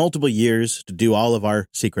now for multiple years to do all of our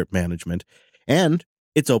secret management. And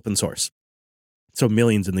it's open source. So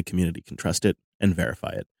millions in the community can trust it and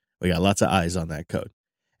verify it. We got lots of eyes on that code.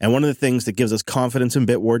 And one of the things that gives us confidence in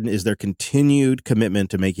Bitwarden is their continued commitment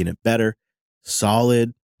to making it better,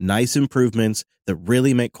 solid, nice improvements that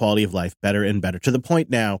really make quality of life better and better, to the point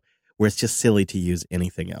now where it's just silly to use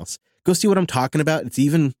anything else. Go see what I'm talking about. It's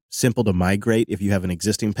even simple to migrate if you have an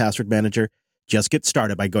existing password manager. Just get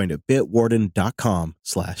started by going to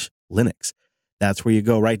bitwarden.com/Linux. That's where you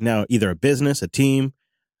go right now, either a business, a team,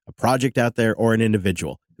 a project out there, or an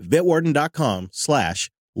individual.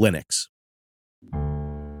 bitwarden.com/Linux.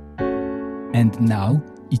 And now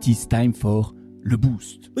it is time for Le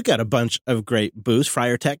Boost. We got a bunch of great boosts.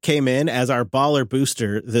 FriarTech came in as our baller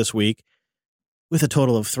booster this week with a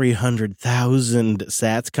total of 300,000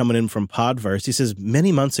 sats coming in from Podverse. He says,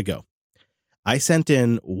 many months ago, I sent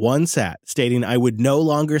in one sat stating I would no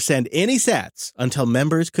longer send any sats until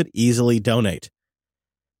members could easily donate.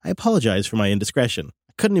 I apologize for my indiscretion.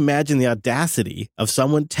 I couldn't imagine the audacity of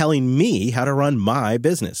someone telling me how to run my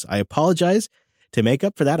business. I apologize. To make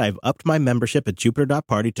up for that, I've upped my membership at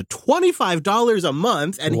Jupiter.party to $25 a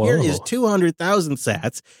month, and Whoa. here is 200,000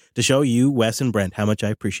 sats to show you, Wes and Brent, how much I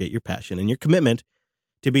appreciate your passion and your commitment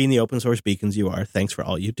to being the open source beacons you are. Thanks for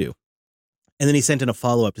all you do. And then he sent in a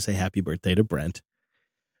follow-up to say happy birthday to Brent.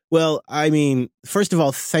 Well, I mean, first of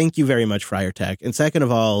all, thank you very much, FriarTech. And second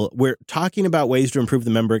of all, we're talking about ways to improve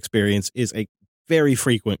the member experience is a very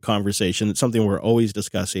frequent conversation. It's something we're always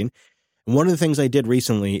discussing. And one of the things I did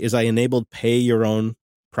recently is I enabled pay your own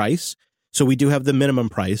price. So we do have the minimum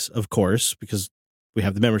price, of course, because we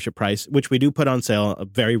have the membership price, which we do put on sale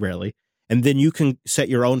very rarely. And then you can set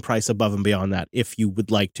your own price above and beyond that if you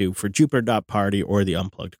would like to for Jupiter.party or the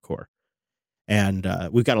Unplugged Core. And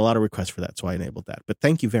we've got a lot of requests for that, so I enabled that. But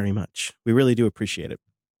thank you very much. We really do appreciate it.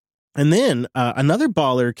 And then another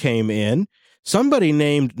baller came in. Somebody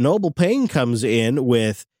named Noble Payne comes in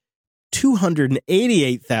with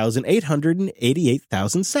 888,000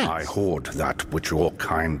 sats. I hoard that which your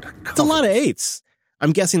kind It's a lot of eights.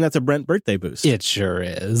 I'm guessing that's a Brent birthday boost. It sure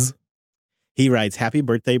is. He writes, happy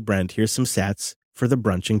birthday, Brent. Here's some sats for the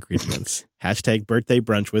brunch ingredients. Hashtag birthday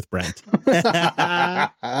brunch with Brent.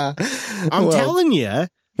 I'm telling you,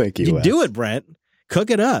 Thank you. you Wes. do it, Brent. Cook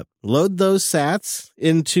it up. Load those sats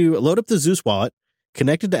load up the Zeus wallet,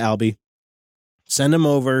 connect it to Alby, send them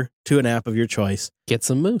over to an app of your choice, Get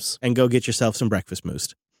some moose. and go get yourself some breakfast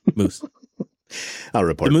mousse. I'll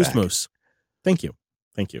report The moose back. mousse. Thank you.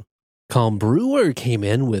 Thank you. Calm Brewer came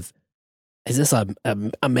in with, is this a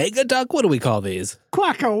mega duck? What do we call these?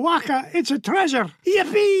 Quacka wacka, it's a treasure.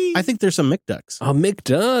 Yippee! I think there's some McDucks. A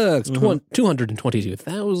McDucks. Mhm.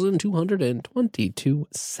 222,222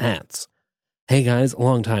 sats. Hey guys,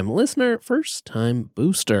 long-time listener, first-time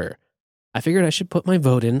booster. I figured I should put my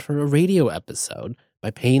vote in for a radio episode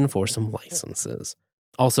by paying for some licenses.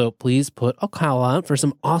 Also, please put a call out for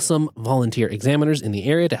some awesome volunteer examiners in the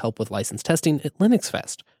area to help with license testing at Linux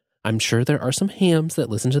Fest. I'm sure there are some hams that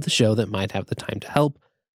listen to the show that might have the time to help,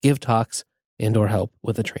 give talks, and or help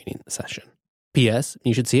with a training session. P.S.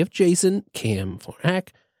 You should see if Jason, Cam, Florak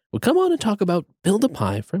would come on and talk about Build a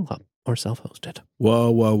Pi for Love or self-hosted.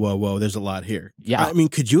 Whoa. There's a lot here. Yeah. I mean,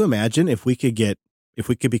 could you imagine if we could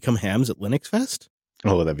become hams at Linux Fest?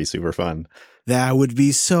 Oh, that'd be super fun. That would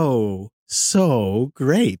be so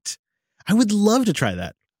great. I would love to try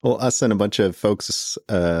that. Well, us and a bunch of folks,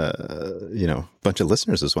 bunch of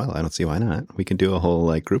listeners as well. I don't see why not. We can do a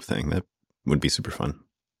whole group thing. That would be super fun.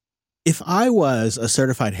 If I was a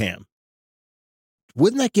certified ham,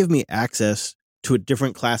 wouldn't that give me access to a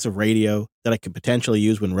different class of radio that I could potentially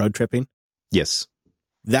use when road tripping? Yes.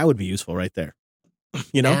 That would be useful right there.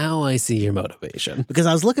 You know? Now I see your motivation. Because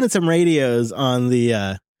I was looking at some radios on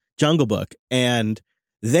the Jungle Book, and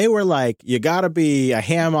they were like, you got to be a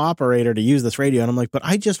ham operator to use this radio. And I'm like, but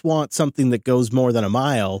I just want something that goes more than a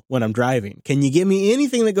mile when I'm driving. Can you give me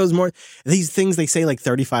anything that goes more? These things, they say like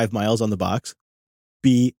 35 miles on the box.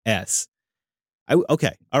 BS.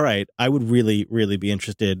 Okay. All right. I would really, really be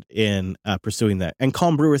interested in pursuing that. And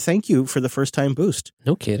Calm Brewer, thank you for the first time boost.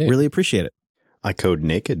 No kidding. Really appreciate it. I Code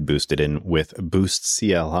Naked boosted in with Boost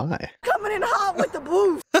CLI. Coming in hot with the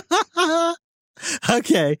boost.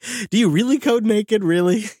 Okay. Do you really code naked?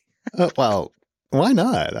 Really? Well, why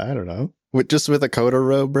not? I don't know. Just with a coder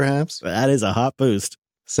robe, perhaps? That is a hot boost.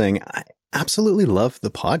 Saying, I absolutely love the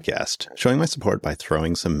podcast. Showing my support by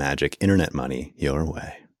throwing some magic internet money your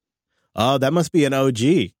way. Oh, that must be an OG.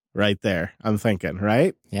 right there, I'm thinking,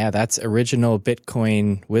 right? Yeah, that's original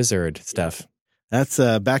Bitcoin wizard stuff. That's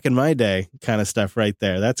back in my day kind of stuff right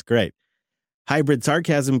there. That's great. Hybrid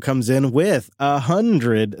Sarcasm comes in with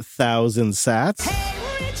 100,000 sats.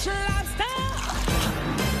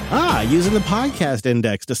 Using the podcast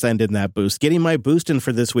index to send in that boost. Getting my boost in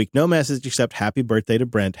for this week. No message except happy birthday to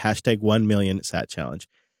Brent. Hashtag 1 million sat challenge.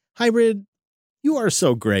 Hybrid, you are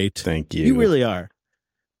so great. Thank you. You really are.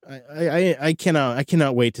 I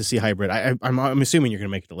cannot wait to see Hybrid. I'm assuming you're going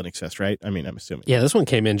to make it to Linux Fest, right? I mean, I'm assuming. Yeah, this one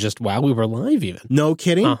came in just while we were live even. No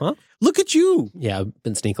kidding? Uh-huh. Look at you. Yeah, I've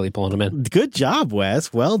been sneakily pulling them in. Good job,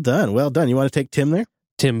 Wes. Well done. Well done. You want to take Tim there?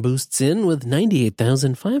 Tim boosts in with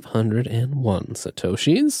 98,501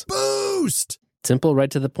 Satoshis. Boost! Simple,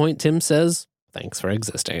 right to the point. Tim says, thanks for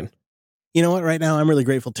existing. You know what? Right now, I'm really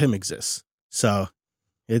grateful Tim exists. So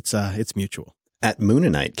it's mutual. At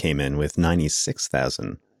Moonanite came in with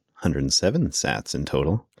 96,107 sats in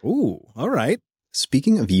total. Ooh, all right.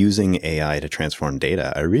 Speaking of using AI to transform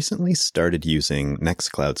data, I recently started using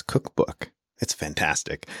Nextcloud's Cookbook. It's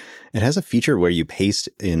fantastic. It has a feature where you paste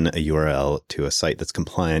in a URL to a site that's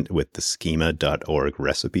compliant with the schema.org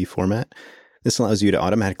recipe format. This allows you to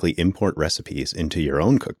automatically import recipes into your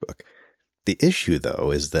own cookbook. The issue,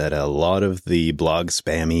 though, is that a lot of the blog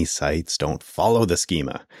spammy sites don't follow the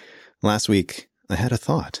schema. Last week, I had a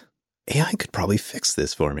thought. AI could probably fix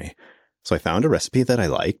this for me. So I found a recipe that I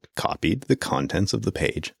liked, copied the contents of the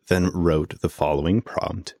page, then wrote the following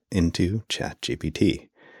prompt into ChatGPT.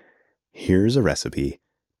 Here's a recipe.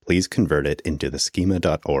 Please convert it into the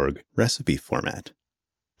schema.org recipe format.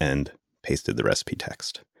 And pasted the recipe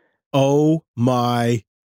text. Oh my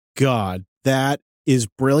God. That is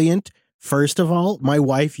brilliant. First of all, my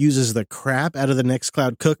wife uses the crap out of the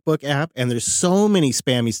Nextcloud Cookbook app, and there's so many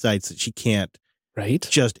spammy sites that she can't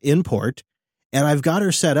just import. And I've got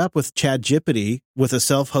her set up with ChatGPT, with a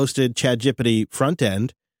self-hosted ChatGPT front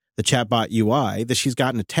end, the chatbot UI, that she's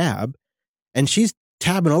got in a tab, and she's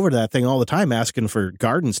tabbing over to that thing all the time, asking for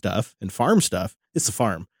garden stuff and farm stuff. It's a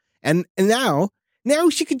farm. And now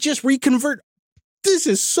she could just reconvert. This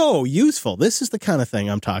is so useful. This is the kind of thing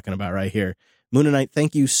I'm talking about right here. Moonanite,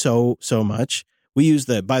 thank you so much. We use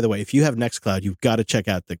by the way, if you have Nextcloud, you've got to check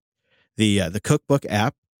out the Cookbook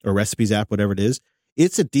app or Recipes app, whatever it is.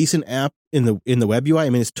 It's a decent app in the web UI. I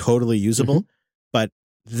mean, it's totally usable, but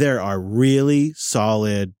there are really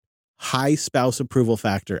solid high spouse approval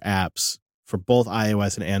factor apps for both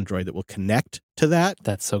iOS and Android that will connect to that.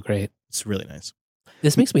 That's so great. It's really nice.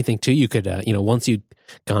 This makes me think too, you could, once you've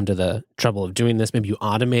gone to the trouble of doing this, maybe you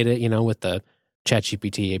automate it, with the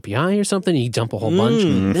ChatGPT API or something, you dump a whole bunch.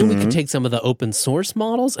 Then we could take some of the open source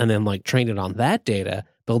models and then train it on that data,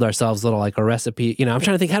 build ourselves a little a recipe. I'm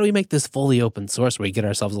trying to think, how do we make this fully open source where we get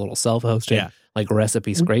ourselves a little self-hosted,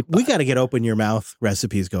 recipe scrape? We got to get open your mouth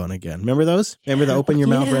recipes going again. Remember those? Remember the open your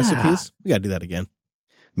mouth recipes? We got to do that again.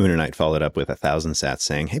 Moonanite followed up with 1,000 sats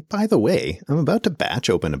saying, hey, by the way, I'm about to batch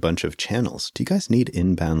open a bunch of channels. Do you guys need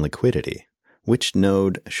inbound liquidity? Which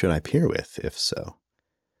node should I peer with, if so?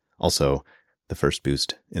 Also, the first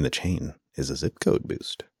boost in the chain is a zip code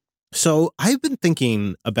boost. So I've been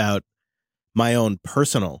thinking about my own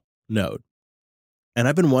personal node. And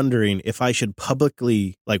I've been wondering if I should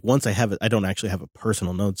publicly, once I have it, I don't actually have a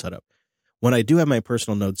personal node set up. When I do have my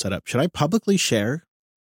personal node set up, should I publicly share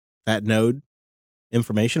that node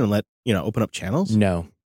information and let, open up channels? No.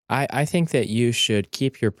 I think that you should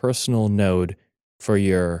keep your personal node for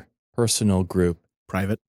your personal group.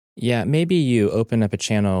 Private? Yeah, maybe you open up a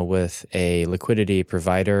channel with a liquidity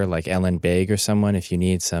provider like Ellen Big or someone if you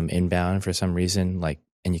need some inbound for some reason,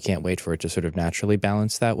 and you can't wait for it to sort of naturally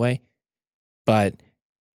balance that way. But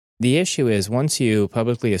the issue is once you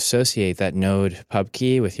publicly associate that node pub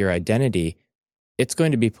key with your identity, it's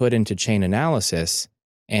going to be put into chain analysis,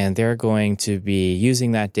 and they're going to be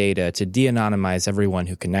using that data to de-anonymize everyone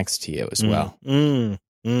who connects to you as well.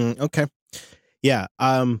 Okay. Yeah.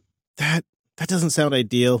 That doesn't sound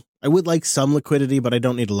ideal. I would like some liquidity, but I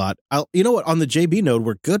don't need a lot. You know what? On the JB node,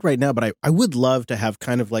 we're good right now, but I would love to have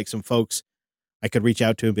kind of some folks I could reach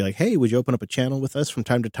out to and be like, hey, would you open up a channel with us from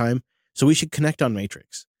time to time? So we should connect on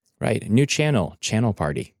Matrix. Right. New channel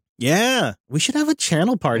party. Yeah. We should have a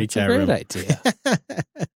channel party chat room. That's a great idea.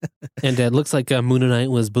 And it looks like Moonanite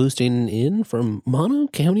was boosting in from Mono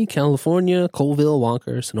County, California, Colville,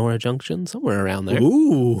 Walker, Sonora Junction, somewhere around there.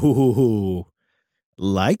 Ooh.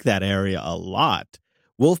 Like that area a lot.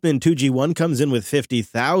 Wolfman 2G1 comes in with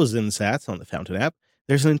 50,000 sats on the Fountain app.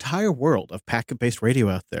 There's an entire world of packet-based radio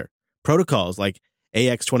out there. Protocols like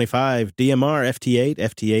AX25, DMR, FT8.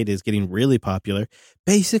 FT8 is getting really popular.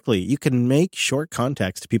 Basically, you can make short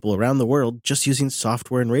contacts to people around the world just using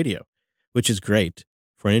software and radio, which is great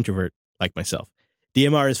for an introvert like myself.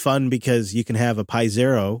 DMR is fun because you can have a Pi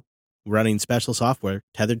Zero running special software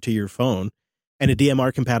tethered to your phone and a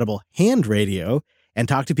DMR-compatible hand radio and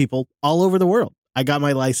talk to people all over the world. I got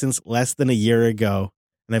my license less than a year ago,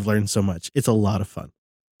 and I've learned so much. It's a lot of fun.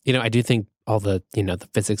 I do think all the, the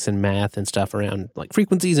physics and math and stuff around like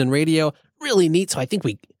frequencies and radio, really neat. So I think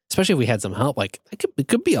especially if we had some help, like it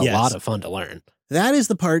could be a lot of fun to learn. That is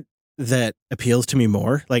the part that appeals to me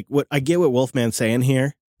more. Like I get what Wolfman's saying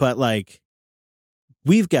here, but like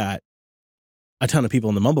we've got a ton of people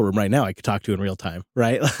in the Mumble Room right now I could talk to in real time,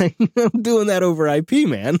 right? Like, I'm doing that over IP,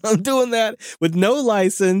 man. I'm doing that with no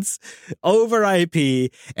license over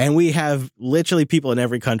IP. And we have literally people in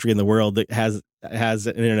every country in the world that has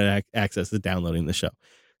internet access to downloading the show.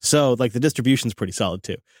 So like the distribution's pretty solid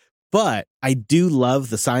too. But I do love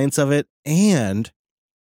the science of it. And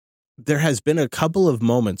there has been a couple of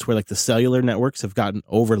moments where like the cellular networks have gotten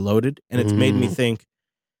overloaded. And it's made me think,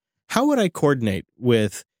 how would I coordinate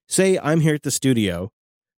with, say I'm here at the studio,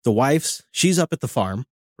 the she's up at the farm,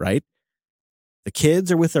 right? The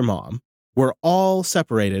kids are with their mom. We're all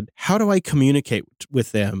separated. How do I communicate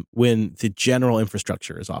with them when the general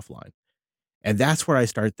infrastructure is offline? And that's where I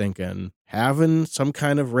start thinking having some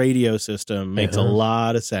kind of radio system makes a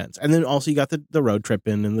lot of sense. And then also you got the road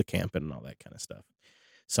tripping and the camping and all that kind of stuff.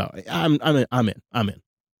 So I'm in.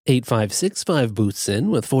 8565 boosts in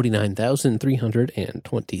with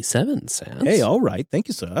 49,327 sats. Hey, all right. Thank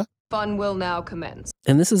you, sir. Fun will now commence.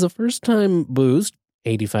 And this is a first-time boost.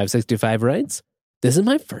 8565 writes, "This is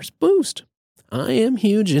my first boost. I am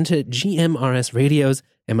huge into GMRS radios,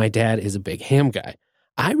 and my dad is a big ham guy.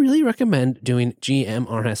 I really recommend doing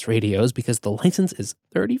GMRS radios because the license is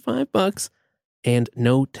 $35 and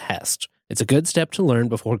no test. It's a good step to learn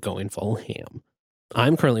before going full ham.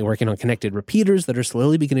 I'm currently working on connected repeaters that are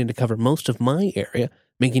slowly beginning to cover most of my area,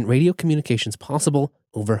 making radio communications possible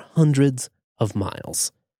over hundreds of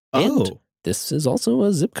miles. And this is also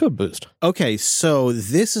a zip code boost." Okay, so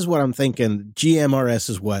this is what I'm thinking. GMRS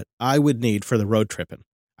is what I would need for the road tripping.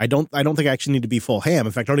 I don't think I actually need to be full ham.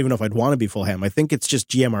 In fact, I don't even know if I'd want to be full ham. I think it's just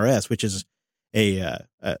GMRS, which is a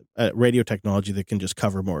radio technology that can just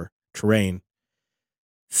cover more terrain.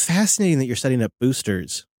 Fascinating that you're setting up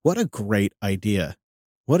boosters. What a great idea.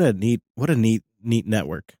 What a neat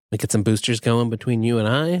network. Like get some boosters going between you and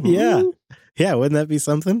I. Yeah. Yeah, wouldn't that be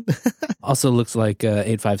something? Also looks like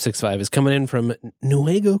 8565 is coming in from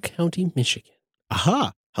Newaygo County, Michigan.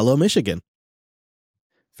 Aha. Hello, Michigan.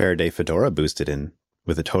 Faraday Fedora boosted in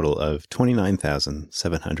with a total of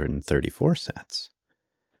 29,734 sats.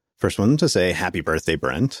 First one to say happy birthday,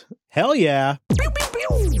 Brent. Hell yeah.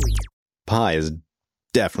 Pie is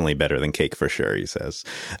definitely better than cake for sure, he says.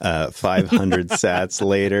 500 sats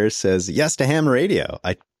later says, yes to ham radio.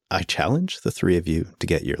 I challenge the three of you to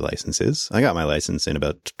get your licenses. I got my license in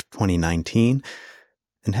about 2019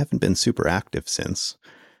 and haven't been super active since.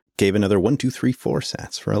 Gave another 1, 2, 3, 4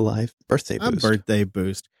 sats for a live birthday boost. A birthday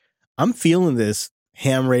boost. I'm feeling this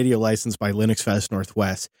ham radio license by Linux Fest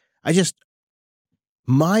Northwest.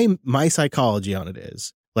 My psychology on it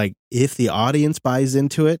is like, if the audience buys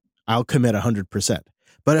into it, I'll commit 100%.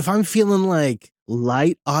 But if I'm feeling like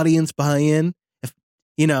light audience buy-in,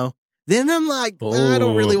 then I'm like, I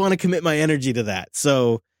don't really want to commit my energy to that.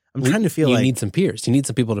 So I'm trying to feel you need some peers. You need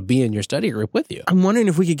some people to be in your study group with you. I'm wondering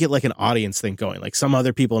if we could get like an audience thing going. Like some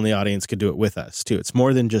other people in the audience could do it with us too. It's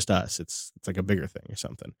more than just us. It's like a bigger thing or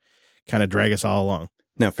something. Kind of drag us all along.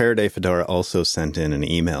 Now, Faraday Fedora also sent in an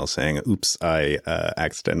email saying, oops, I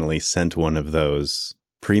accidentally sent one of those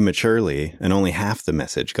prematurely and only half the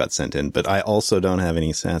message got sent in, but I also don't have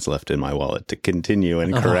any sats left in my wallet to continue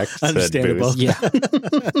and correct said understandable. boost.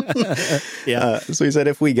 Yeah. So he said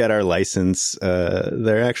if we get our license,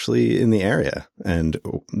 they're actually in the area and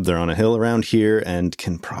they're on a hill around here and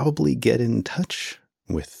can probably get in touch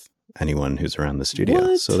with anyone who's around the studio.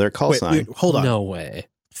 What? So their call sign. Wait, hold on. No way.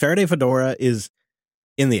 Faraday Fedora is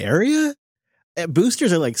in the area?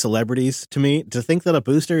 Boosters are like celebrities to me. To think that a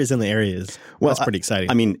booster is in the area that's pretty exciting.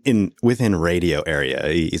 I mean, within radio area,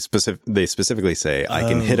 they specifically say I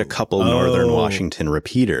can hit a couple Northern Washington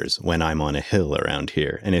repeaters when I'm on a hill around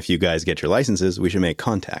here. And if you guys get your licenses, we should make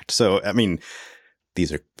contact. So, I mean,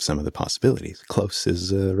 these are some of the possibilities. Close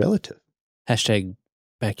is relative. Hashtag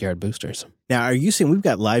backyard boosters. Now, are you seeing we've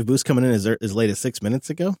got live boosts coming in as late as 6 minutes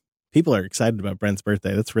ago? People are excited about Brent's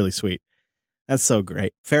birthday. That's really sweet. That's so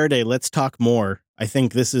great. Faraday, let's talk more. I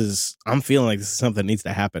think I'm feeling like this is something that needs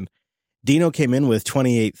to happen. Dino came in with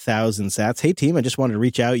 28,000 sats. Hey, team, I just wanted to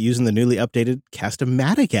reach out using the newly updated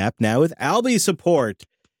Cast-O-Matic app now with Alby support.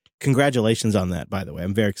 Congratulations on that, by the way.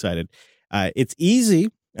 I'm very excited. It's easy,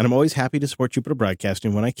 and I'm always happy to support Jupiter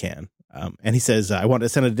Broadcasting when I can. And he says, I want to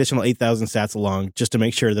send an additional 8,000 sats along just to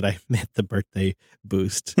make sure that I met the birthday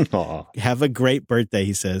boost. Have a great birthday,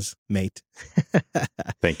 he says, mate.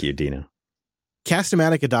 Thank you, Dino.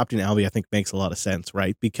 Castamatic adopting Alby, I think, makes a lot of sense,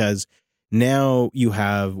 right? Because now you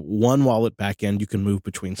have one wallet backend. You can move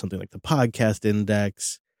between something like the podcast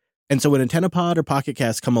index. And so when AntennaPod or Pocket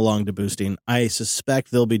Cast come along to boosting, I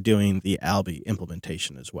suspect they'll be doing the Alby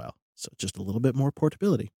implementation as well. So just a little bit more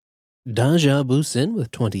portability. Daja boosts in with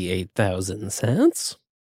 28,000 cents.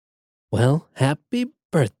 Well, happy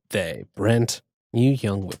birthday, Brent, you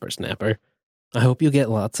young whippersnapper. I hope you get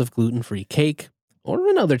lots of gluten-free cake or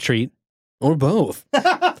another treat or both.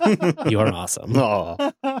 You're awesome.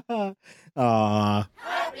 Aw. Aw.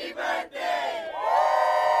 Happy birthday!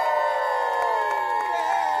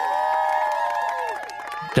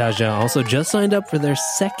 Daja also just signed up for their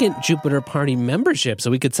second Jupiter Party membership, so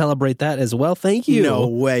we could celebrate that as well. Thank you. No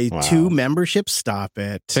way. Wow. 2 memberships? Stop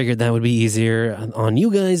it. Figured that would be easier on you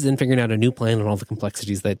guys than figuring out a new plan and all the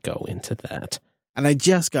complexities that go into that. And I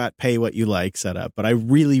just got Pay What You Like set up, but I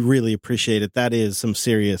really, really appreciate it. That is some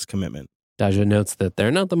serious commitment. Daja notes that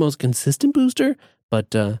they're not the most consistent booster,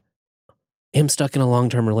 but him stuck in a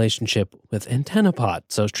long-term relationship with AntennaPod,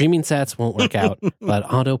 so streaming sats won't work out, but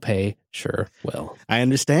auto pay sure will. I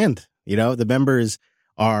understand. You know, the members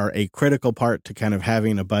are a critical part to kind of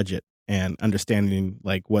having a budget and understanding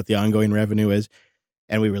like what the ongoing revenue is.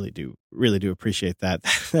 And we really do appreciate that.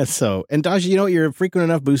 That's so. And Daja, you know what? You're a frequent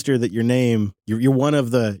enough booster that your name, you're one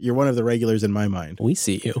of the regulars in my mind. We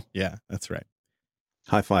see you. Yeah, that's right.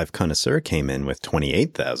 High Five Connoisseur came in with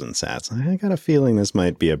 28,000 sats. I got a feeling this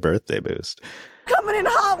might be a birthday boost. Coming in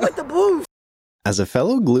hot with the boost. As a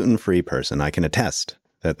fellow gluten-free person, I can attest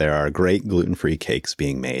that there are great gluten-free cakes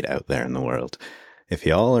being made out there in the world. If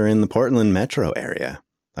y'all are in the Portland metro area,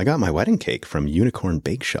 I got my wedding cake from Unicorn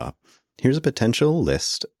Bake Shop. Here's a potential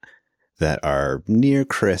list that are near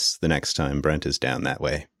Chris the next time Brent is down that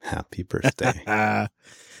way. Happy birthday.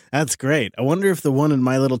 That's great. I wonder if the one in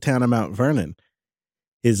my little town of Mount Vernon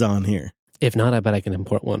is on here. If not, I bet I can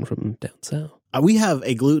import one from down south. We have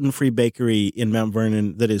a gluten-free bakery in Mount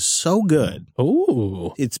Vernon that is so good.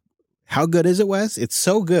 Oh. How good is it, Wes? It's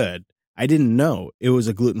so good. I didn't know it was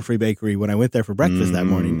a gluten-free bakery when I went there for breakfast that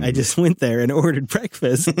morning. I just went there and ordered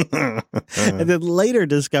breakfast and then later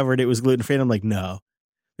discovered it was gluten-free. And I'm like, no,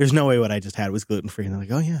 there's no way what I just had was gluten-free. And they're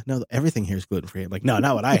like, oh yeah, no, everything here is gluten-free. I'm like, no,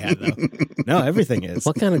 not what I had though. No, everything is.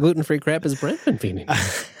 What kind of gluten-free crap has Brent been feeding?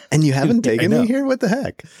 And you haven't taken me here? What the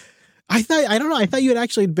heck? I don't know. I thought you had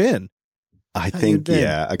actually been. I think,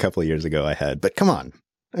 yeah, a couple of years ago I had, but come on.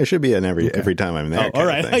 I should be in every time I'm there. Oh, all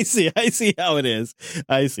right. I see how it is.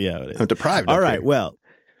 I'm deprived. All right. Well,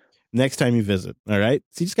 next time you visit. All right.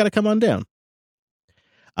 So you just got to come on down.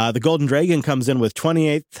 The Golden Dragon comes in with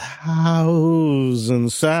 28,000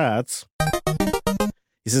 sats.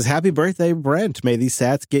 He says, happy birthday, Brent. May these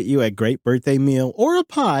sats get you a great birthday meal or a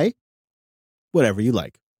pie, whatever you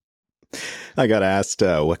like. I got asked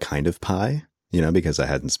what kind of pie, because I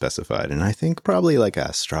hadn't specified. And I think probably like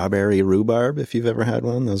a strawberry rhubarb, if you've ever had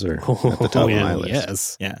one. Those are at the top of my list.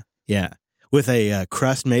 Yes. Yeah. Yeah. With a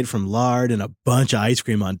crust made from lard and a bunch of ice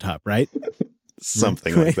cream on top, right?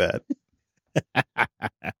 Something like that.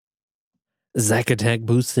 Zacatec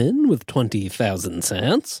boosts in with 20,000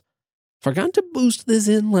 cents. Forgot to boost this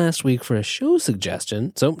in last week for a show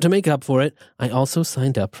suggestion, so to make up for it, I also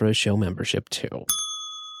signed up for a show membership too.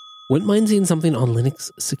 Wouldn't mind seeing something on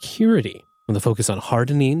Linux security, with a focus on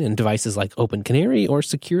hardening and devices like OpenCanary or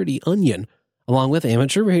Security Onion, along with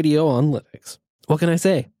amateur radio on Linux. What can I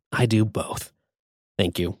say? I do both.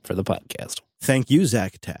 Thank you for the podcast. Thank you,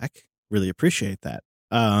 Zacatec. Really appreciate that.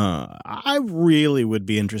 I really would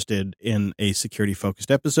be interested in a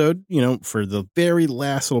security-focused episode. For the very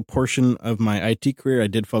last little portion of my IT career, I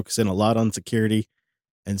did focus in a lot on security,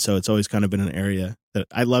 and so it's always kind of been an area that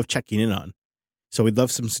I love checking in on. So we'd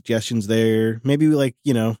love some suggestions there. Maybe we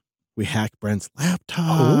hack Brent's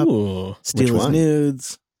laptop, steal his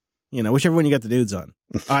nudes. Whichever one you got the nudes on.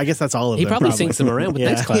 Oh, I guess that's all of them. He probably syncs them around with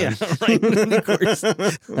Nextcloud. Yeah, right. Of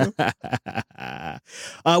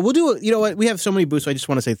course. We'll do, what? We have so many boosts. So I just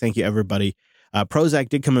want to say thank you, everybody. Prozac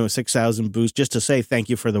did come in with 6,000 boosts just to say thank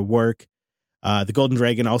you for the work. The Golden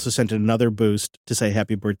Dragon also sent another boost to say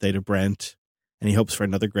happy birthday to Brent. And he hopes for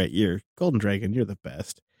another great year. Golden Dragon, you're the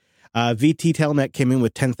best. VT Telnet came in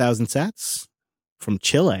with 10,000 sats from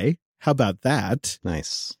Chile. How about that?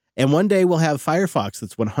 Nice. And one day we'll have Firefox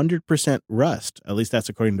that's 100% Rust. At least that's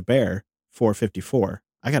according to Bear 454.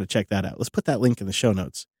 I got to check that out. Let's put that link in the show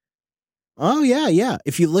notes. Oh, yeah.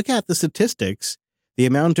 If you look at the statistics, the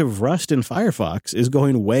amount of Rust in Firefox is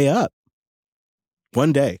going way up.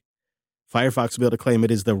 One day, Firefox will be able to claim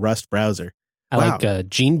it is the Rust browser. I like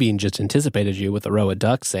Gene Bean just anticipated you with a row of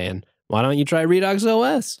ducks saying, why don't you try Redux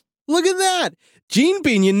OS? Look at that. Gene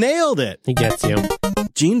Bean, you nailed it. He gets you.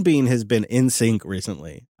 Gene Bean has been in sync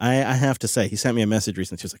recently. I have to say, he sent me a message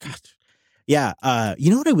recently. He was like, gosh, yeah, you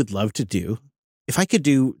know what I would love to do? If I could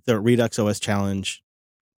do the Redux OS challenge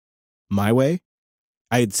my way,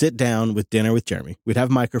 I'd sit down with dinner with Jeremy. We'd have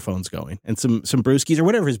microphones going and some brewskis or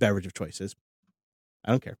whatever his beverage of choice is.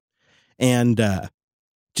 I don't care. And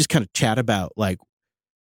just kind of chat about, like,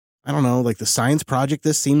 I don't know, like the science project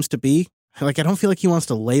this seems to be. Like, I don't feel like he wants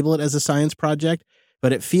to label it as a science project,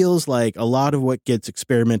 but it feels like a lot of what gets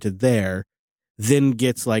experimented there then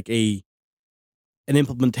gets like an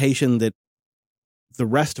implementation that the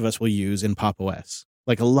rest of us will use in Pop! OS.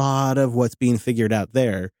 Like, a lot of what's being figured out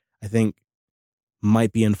there, I think,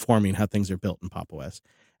 might be informing how things are built in Pop! OS.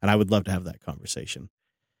 And I would love to have that conversation.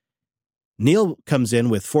 Neil comes in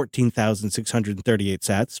with 14,638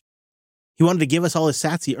 sats. He wanted to give us all his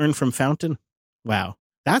sats he earned from Fountain. Wow.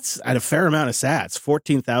 That's a fair amount of sats,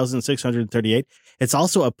 14,638. It's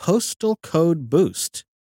also a postal code boost.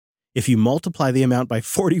 If you multiply the amount by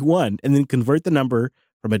 41 and then convert the number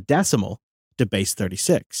from a decimal to base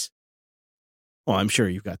 36. Well, I'm sure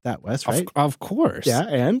you've got that, Wes, right? Of course. Yeah,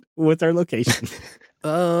 and what's our location?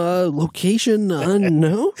 Location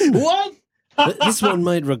unknown? What? This one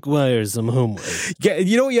might require some homework. Yeah,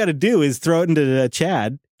 you know what you got to do is throw it into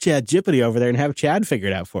Chad Jippity over there and have Chad figure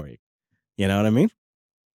it out for you. You know what I mean?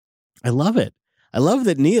 I love it. I love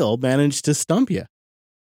that Neil managed to stump you.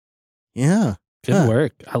 Yeah. Good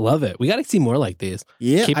work. I love it. We got to see more like these.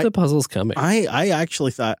 Yeah. Keep the puzzles coming. I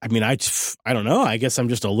actually thought, I mean, I don't know. I guess I'm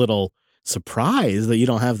just a little surprised that you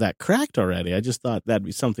don't have that cracked already. I just thought that'd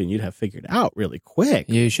be something you'd have figured out really quick.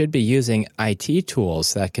 You should be using IT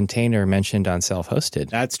tools, that container mentioned on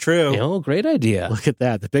Self-Hosted. That's true. Oh, great idea. Look at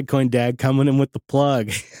that. The Bitcoin Dad coming in with the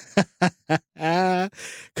plug.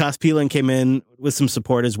 Cospelin came in with some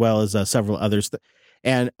support as well as several others.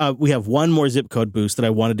 And we have one more zip code boost that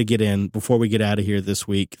I wanted to get in before we get out of here this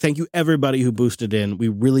week. Thank you, everybody who boosted in. We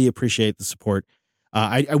really appreciate the support.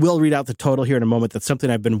 I will read out the total here in a moment. That's something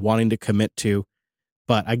I've been wanting to commit to.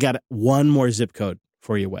 But I got one more zip code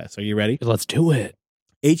for you, Wes. Are you ready? Let's do it.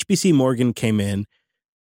 HBC Morgan came in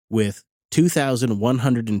with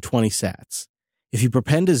 2,120 sats. If you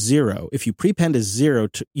prepend a zero,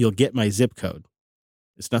 you'll get my zip code.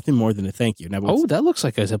 It's nothing more than a thank you. Now, that looks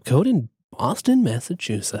like a zip code in Boston,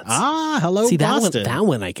 Massachusetts. Hello, See, Boston. That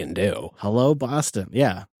one I can do. Hello, Boston.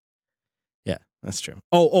 Yeah, that's true.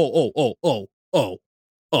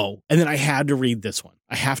 Oh. And then I had to read this one.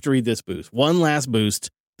 I have to read this boost. One last boost,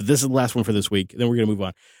 but this is the last one for this week. And then we're going to move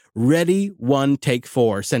on. Ready, One, Take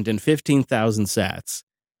 4 sent in 15,000 sats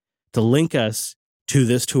to link us to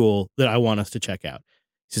this tool that I want us to check out.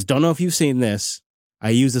 He says, don't know if you've seen this.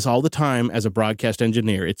 I use this all the time as a broadcast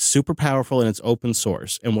engineer. It's super powerful and it's open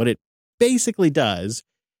source. And what it basically does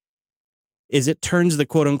is it turns the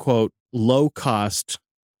quote unquote low cost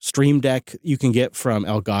Stream Deck you can get from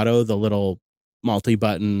Elgato, the little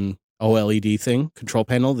multi-button OLED thing, control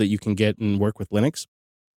panel that you can get and work with Linux.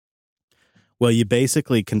 Well, you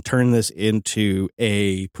basically can turn this into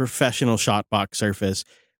a professional shotbox surface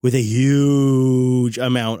with a huge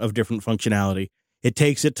amount of different functionality. It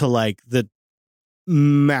takes it to like the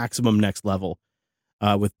maximum next level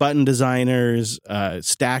with button designers,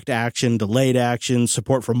 stacked action, delayed action,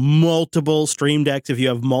 support for multiple Stream Decks if you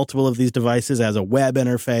have multiple of these devices as a web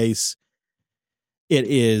interface.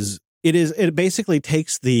 It basically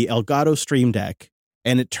takes the Elgato Stream Deck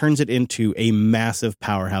and it turns it into a massive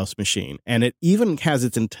powerhouse machine. And it even has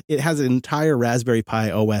an entire Raspberry Pi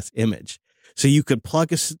OS image. So you could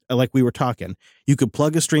plug like we were talking, you could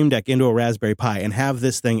plug a Stream Deck into a Raspberry Pi and have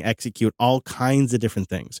this thing execute all kinds of different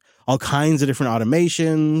things, all kinds of different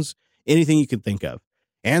automations, anything you could think of.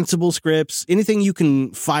 Ansible scripts, anything you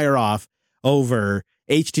can fire off over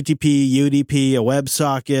HTTP, UDP, a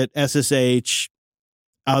WebSocket, SSH,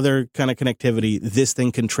 other kind of connectivity, this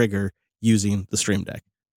thing can trigger using the Stream Deck.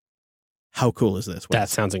 How cool is this? That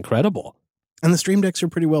sounds incredible. And the Stream Decks are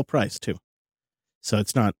pretty well priced too. So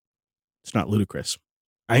it's not ludicrous.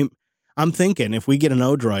 I'm thinking if we get an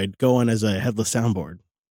Odroid going as a headless soundboard,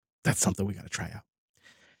 that's something we got to try out.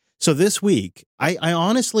 So this week, I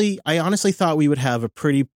honestly thought we would have a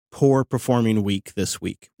pretty poor performing week this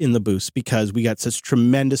week in the boost because we got such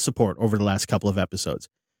tremendous support over the last couple of episodes.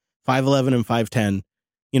 511 and 510,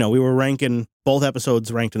 we were ranking, both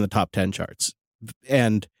episodes ranked in the top 10 charts.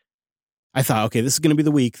 And I thought, okay, this is going to be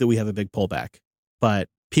the week that we have a big pullback. But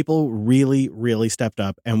People really, really stepped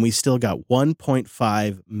up, and we still got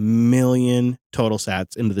 1.5 million total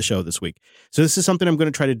sats into the show this week. So this is something I'm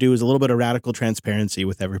going to try to do, is a little bit of radical transparency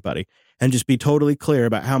with everybody and just be totally clear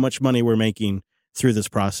about how much money we're making through this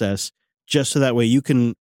process, just so that way you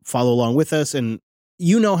can follow along with us. And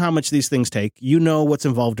you know how much these things take. You know what's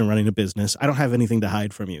involved in running a business. I don't have anything to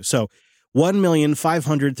hide from you. So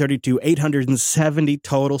 1,532,870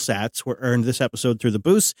 total sats were earned this episode through the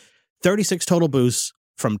boosts, 36 total boosts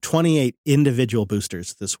from 28 individual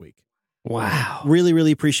boosters this week. Wow. Really,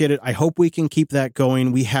 really appreciate it. I hope we can keep that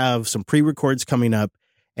going. We have some pre-records coming up,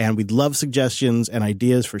 and we'd love suggestions and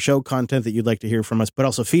ideas for show content that you'd like to hear from us, but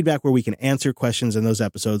also feedback where we can answer questions in those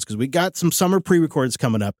episodes, because we got some summer pre-records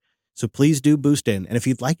coming up. So please do boost in. And if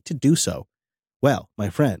you'd like to do so, well, my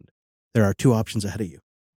friend, there are two options ahead of you.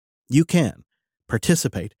 You can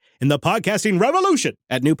participate in the podcasting revolution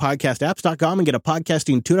at newpodcastapps.com and get a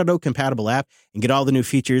Podcasting 2.0 compatible app and get all the new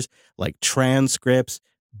features like transcripts,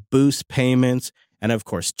 boost payments, and of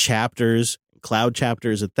course, chapters, cloud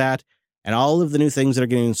chapters at that, and all of the new things that are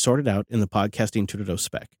getting sorted out in the Podcasting 2.0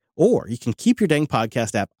 spec. Or you can keep your dang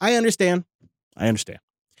podcast app. I understand. And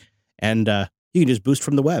you can just boost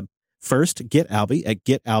from the web. First, get Albie at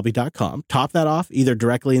getalby.com. Top that off either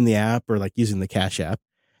directly in the app or like using the Cash app,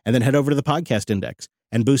 and then head over to the Podcast Index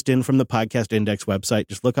and boost in from the Podcast Index website.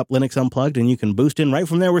 Just look up Linux Unplugged and you can boost in right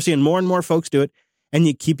from there. We're seeing more and more folks do it, and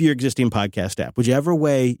you keep your existing podcast app. Whichever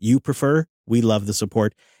way you prefer, we love the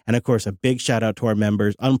support. And of course, a big shout out to our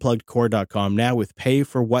members, unpluggedcore.com, now with pay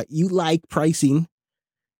for what you like pricing,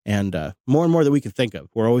 and more that we can think of.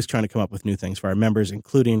 We're always trying to come up with new things for our members,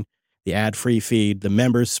 including the ad-free feed, the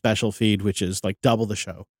members special feed, which is like double the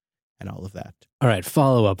show, and all of that. All right,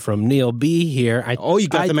 follow up from Neil B here. You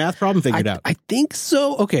got the math problem figured out. I think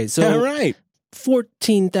so. Okay, so all right.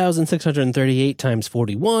 14,638 times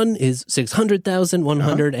 41 is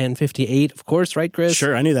 600,158. Of course, right, Chris?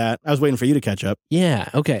 Sure, I knew that. I was waiting for you to catch up. Yeah,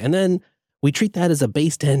 okay. And then we treat that as a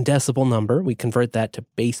base 10 decibel number. We convert that to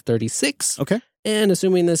base 36. Okay. And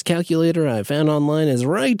assuming this calculator I found online is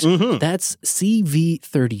right, that's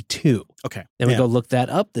CV32. Okay. Then we go look that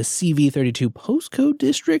up. The CV32 postcode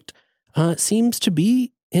district seems to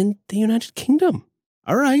be in the United Kingdom.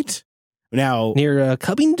 All right. Now, near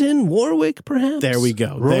Covington, Warwick, perhaps? There we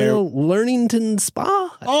go. Royal Learnington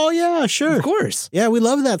Spa? Oh, yeah, sure. Of course. Yeah, we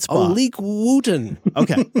love that spa. Leek Wooten.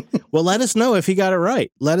 Okay. Well, let us know if he got it right.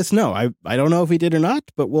 Let us know. I don't know if he did or not,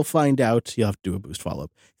 but we'll find out. You'll have to do a boost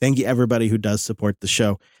follow-up. Thank you, everybody who does support the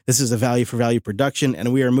show. This is a value for value production,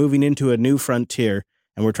 and we are moving into a new frontier,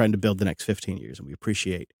 and we're trying to build the next 15 years, and we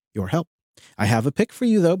appreciate your help. I have a pick for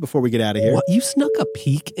you, though, before we get out of here. What, you snuck a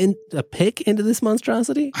pick into this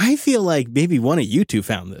monstrosity? I feel like maybe one of you two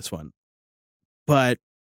found this one. But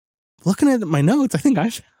looking at my notes, I think I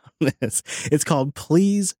found this. It's called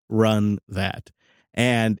Please Run That.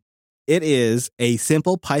 And it is a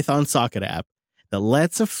simple Python socket app that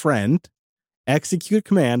lets a friend execute a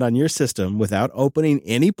command on your system without opening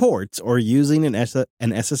any ports or using an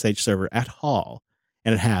SSH server at all.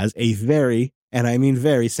 And it has a very, and I mean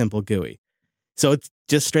very simple GUI. So it's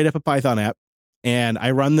just straight up a Python app, and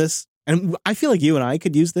I run this, and I feel like you and I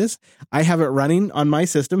could use this. I have it running on my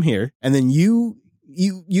system here, and then you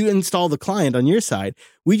install the client on your side.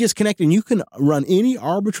 We just connect, and you can run any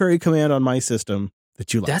arbitrary command on my system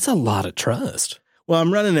that you like. That's a lot of trust. Well,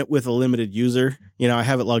 I'm running it with a limited user. I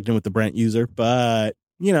have it logged in with the Brent user, but,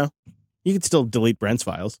 you can still delete Brent's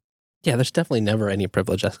files. Yeah, there's definitely never any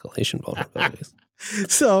privilege escalation vulnerabilities.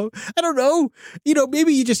 So, I don't know.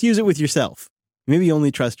 Maybe you just use it with yourself. Maybe you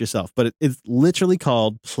only trust yourself, but it's literally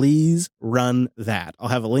called Please Run That. I'll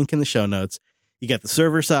have a link in the show notes. You got the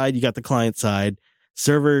server side, you got the client side.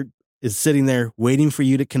 Server is sitting there waiting for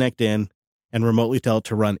you to connect in and remotely tell it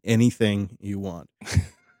to run anything you want.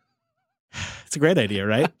 It's a great idea,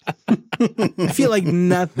 right? I feel like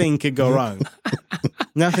nothing could go wrong.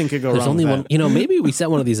 Nothing could go wrong. There's only one. Maybe we set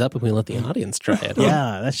one of these up and we let the audience try it.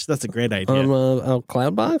 Yeah, that's a great idea. On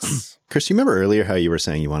Cloudbox. Chris, you remember earlier how you were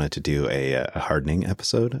saying you wanted to do a hardening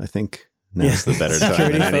episode? I think now's the better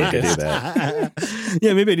time than any to do that.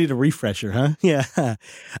 Yeah, maybe I need a refresher, huh? Yeah.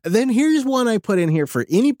 Then here's one I put in here for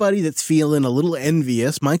anybody that's feeling a little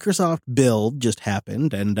envious. Microsoft Build just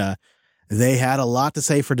happened, and they had a lot to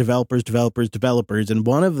say for developers, and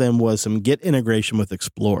one of them was some Git integration with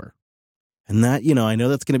Explorer. And that, I know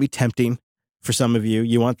that's going to be tempting for some of you.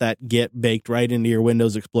 You want that Git baked right into your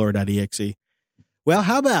Windows Explorer.exe. Well,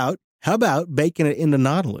 how about baking it into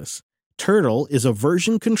Nautilus? Turtle is a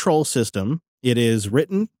version control system. It is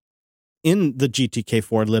written in the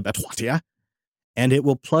GTK4 lib, and it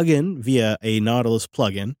will plug in via a Nautilus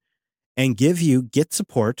plugin. and give you Git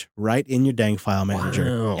support right in your dang file manager.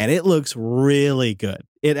 Wow. And it looks really good.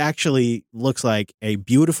 It actually looks like a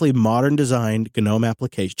beautifully modern designed GNOME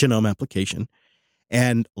application.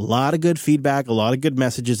 And a lot of good feedback, a lot of good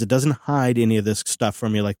messages. It doesn't hide any of this stuff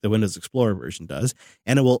from you like the Windows Explorer version does.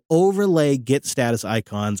 And it will overlay Git status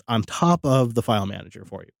icons on top of the file manager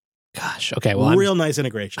for you. Gosh. Okay. Well, real nice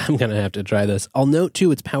integration. I'm going to have to try this. I'll note,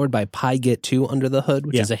 too, it's powered by PyGit2 under the hood,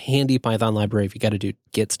 which is a handy Python library if you got to do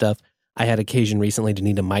Git stuff. I had occasion recently to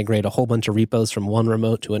need to migrate a whole bunch of repos from one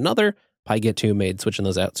remote to another. PyGit2 made switching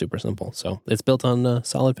those out super simple. So it's built on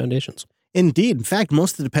solid foundations. Indeed. In fact,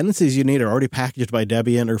 most of the dependencies you need are already packaged by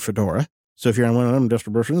Debian or Fedora. So if you're on one of them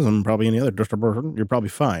distributions and probably any other distribution, you're probably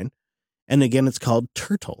fine. And again, it's called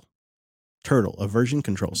Turtle. Turtle, a version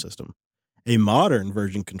control system. A modern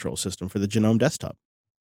version control system for the GNOME desktop.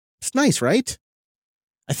 It's nice, right?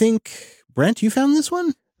 I think, Brent, you found this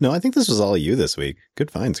one? No, I think this was all you this week. Good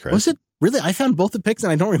finds, Chris. Was it? Really? I found both the picks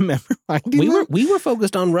and I don't remember finding them. We were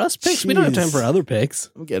focused on Rust picks. Jeez. We don't have time for other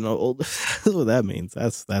picks. I'm getting old. That's what that means.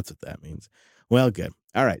 That's what that means. Well, good.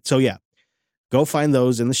 All right. So yeah, go find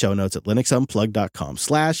those in the show notes at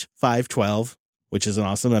linuxunplugged.com/512, which is an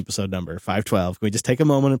awesome episode number, 512. Can we just take a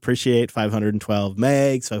moment and appreciate 512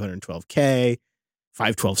 megs, 512K,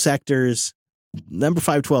 512 sectors? Number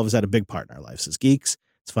 512 is at a big part in our lives as geeks.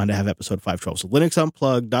 It's fun to have episode 512. So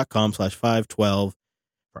linuxunplugged.com/512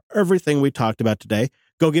 for everything we talked about today.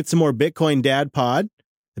 Go get some more Bitcoin Dad Pod.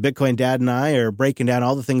 The Bitcoin Dad and I are breaking down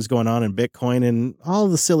all the things going on in Bitcoin and all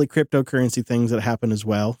the silly cryptocurrency things that happen as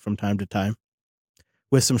well from time to time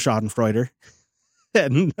with some Schadenfreude.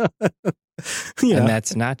 And, and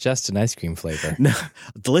that's not just an ice cream flavor. No,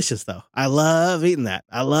 delicious, though. I love eating that.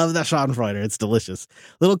 I love that Schadenfreude. It's delicious.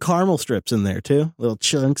 Little caramel strips in there, too. Little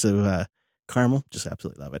chunks of caramel. Just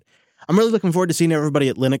absolutely love it. I'm really looking forward to seeing everybody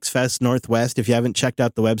at Linux Fest Northwest. If you haven't checked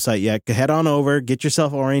out the website yet, head on over, get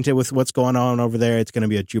yourself oriented with what's going on over there. It's going to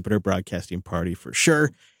be a Jupiter Broadcasting party for sure.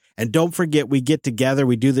 And don't forget, we get together.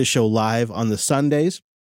 We do this show live on the Sundays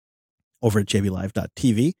over at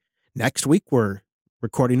jblive.tv. Next week, we're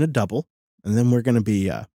recording a double, and then we're going to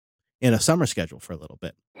be in a summer schedule for a little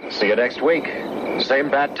bit. See you next week. Same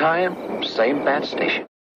bad time, same bad station.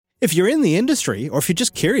 If you're in the industry, or if you're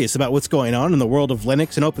just curious about what's going on in the world of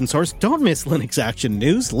Linux and open source, don't miss Linux Action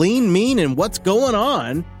News, Lean, Mean, and what's going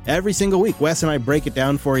on every single week. Wes and I break it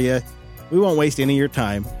down for you. We won't waste any of your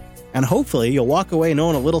time. And hopefully you'll walk away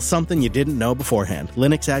knowing a little something you didn't know beforehand.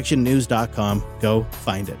 LinuxActionNews.com. Go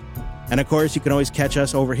find it. And of course, you can always catch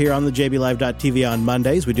us over here on the jblive.tv on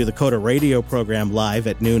Mondays. We do the Coda radio program live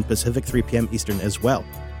at noon Pacific, 3 p.m. Eastern as well.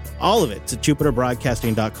 All of it's at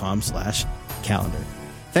jupiterbroadcasting.com/calendar.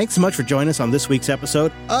 Thanks so much for joining us on this week's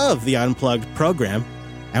episode of the Unplugged program,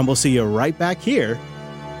 and we'll see you right back here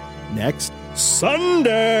next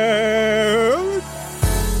Sunday.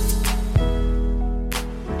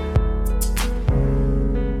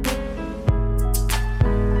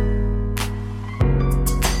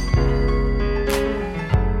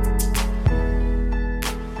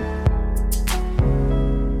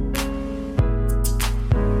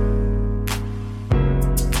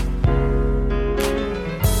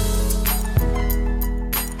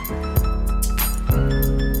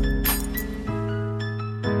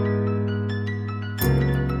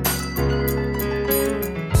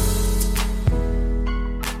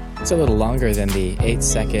 A little longer than the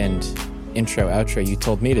 8-second intro outro you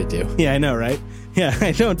told me to do. Yeah, I know, right? Yeah,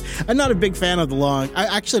 I'm not a big fan of the long. I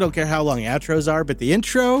actually don't care how long outros are, but the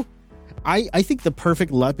intro, I think the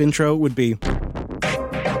perfect LUP intro would be.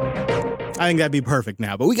 I think that'd be perfect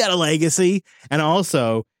now. But we got a legacy, and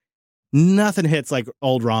also nothing hits like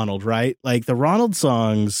old Ronald, right? Like the Ronald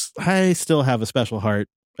songs, I still have a special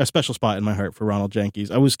spot in my heart for Ronald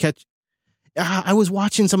Jenkins. I was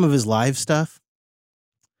watching some of his live stuff.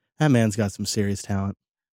 That man's got some serious talent,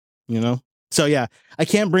 you know? So, yeah, I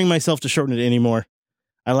can't bring myself to shorten it anymore.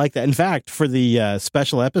 I like that. In fact, for the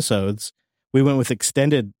special episodes, we went with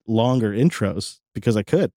extended, longer intros because I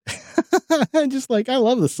could. I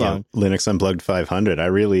love the song. Yeah, Linux Unplugged 500. I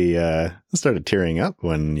really started tearing up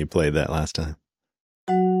when you played that last time.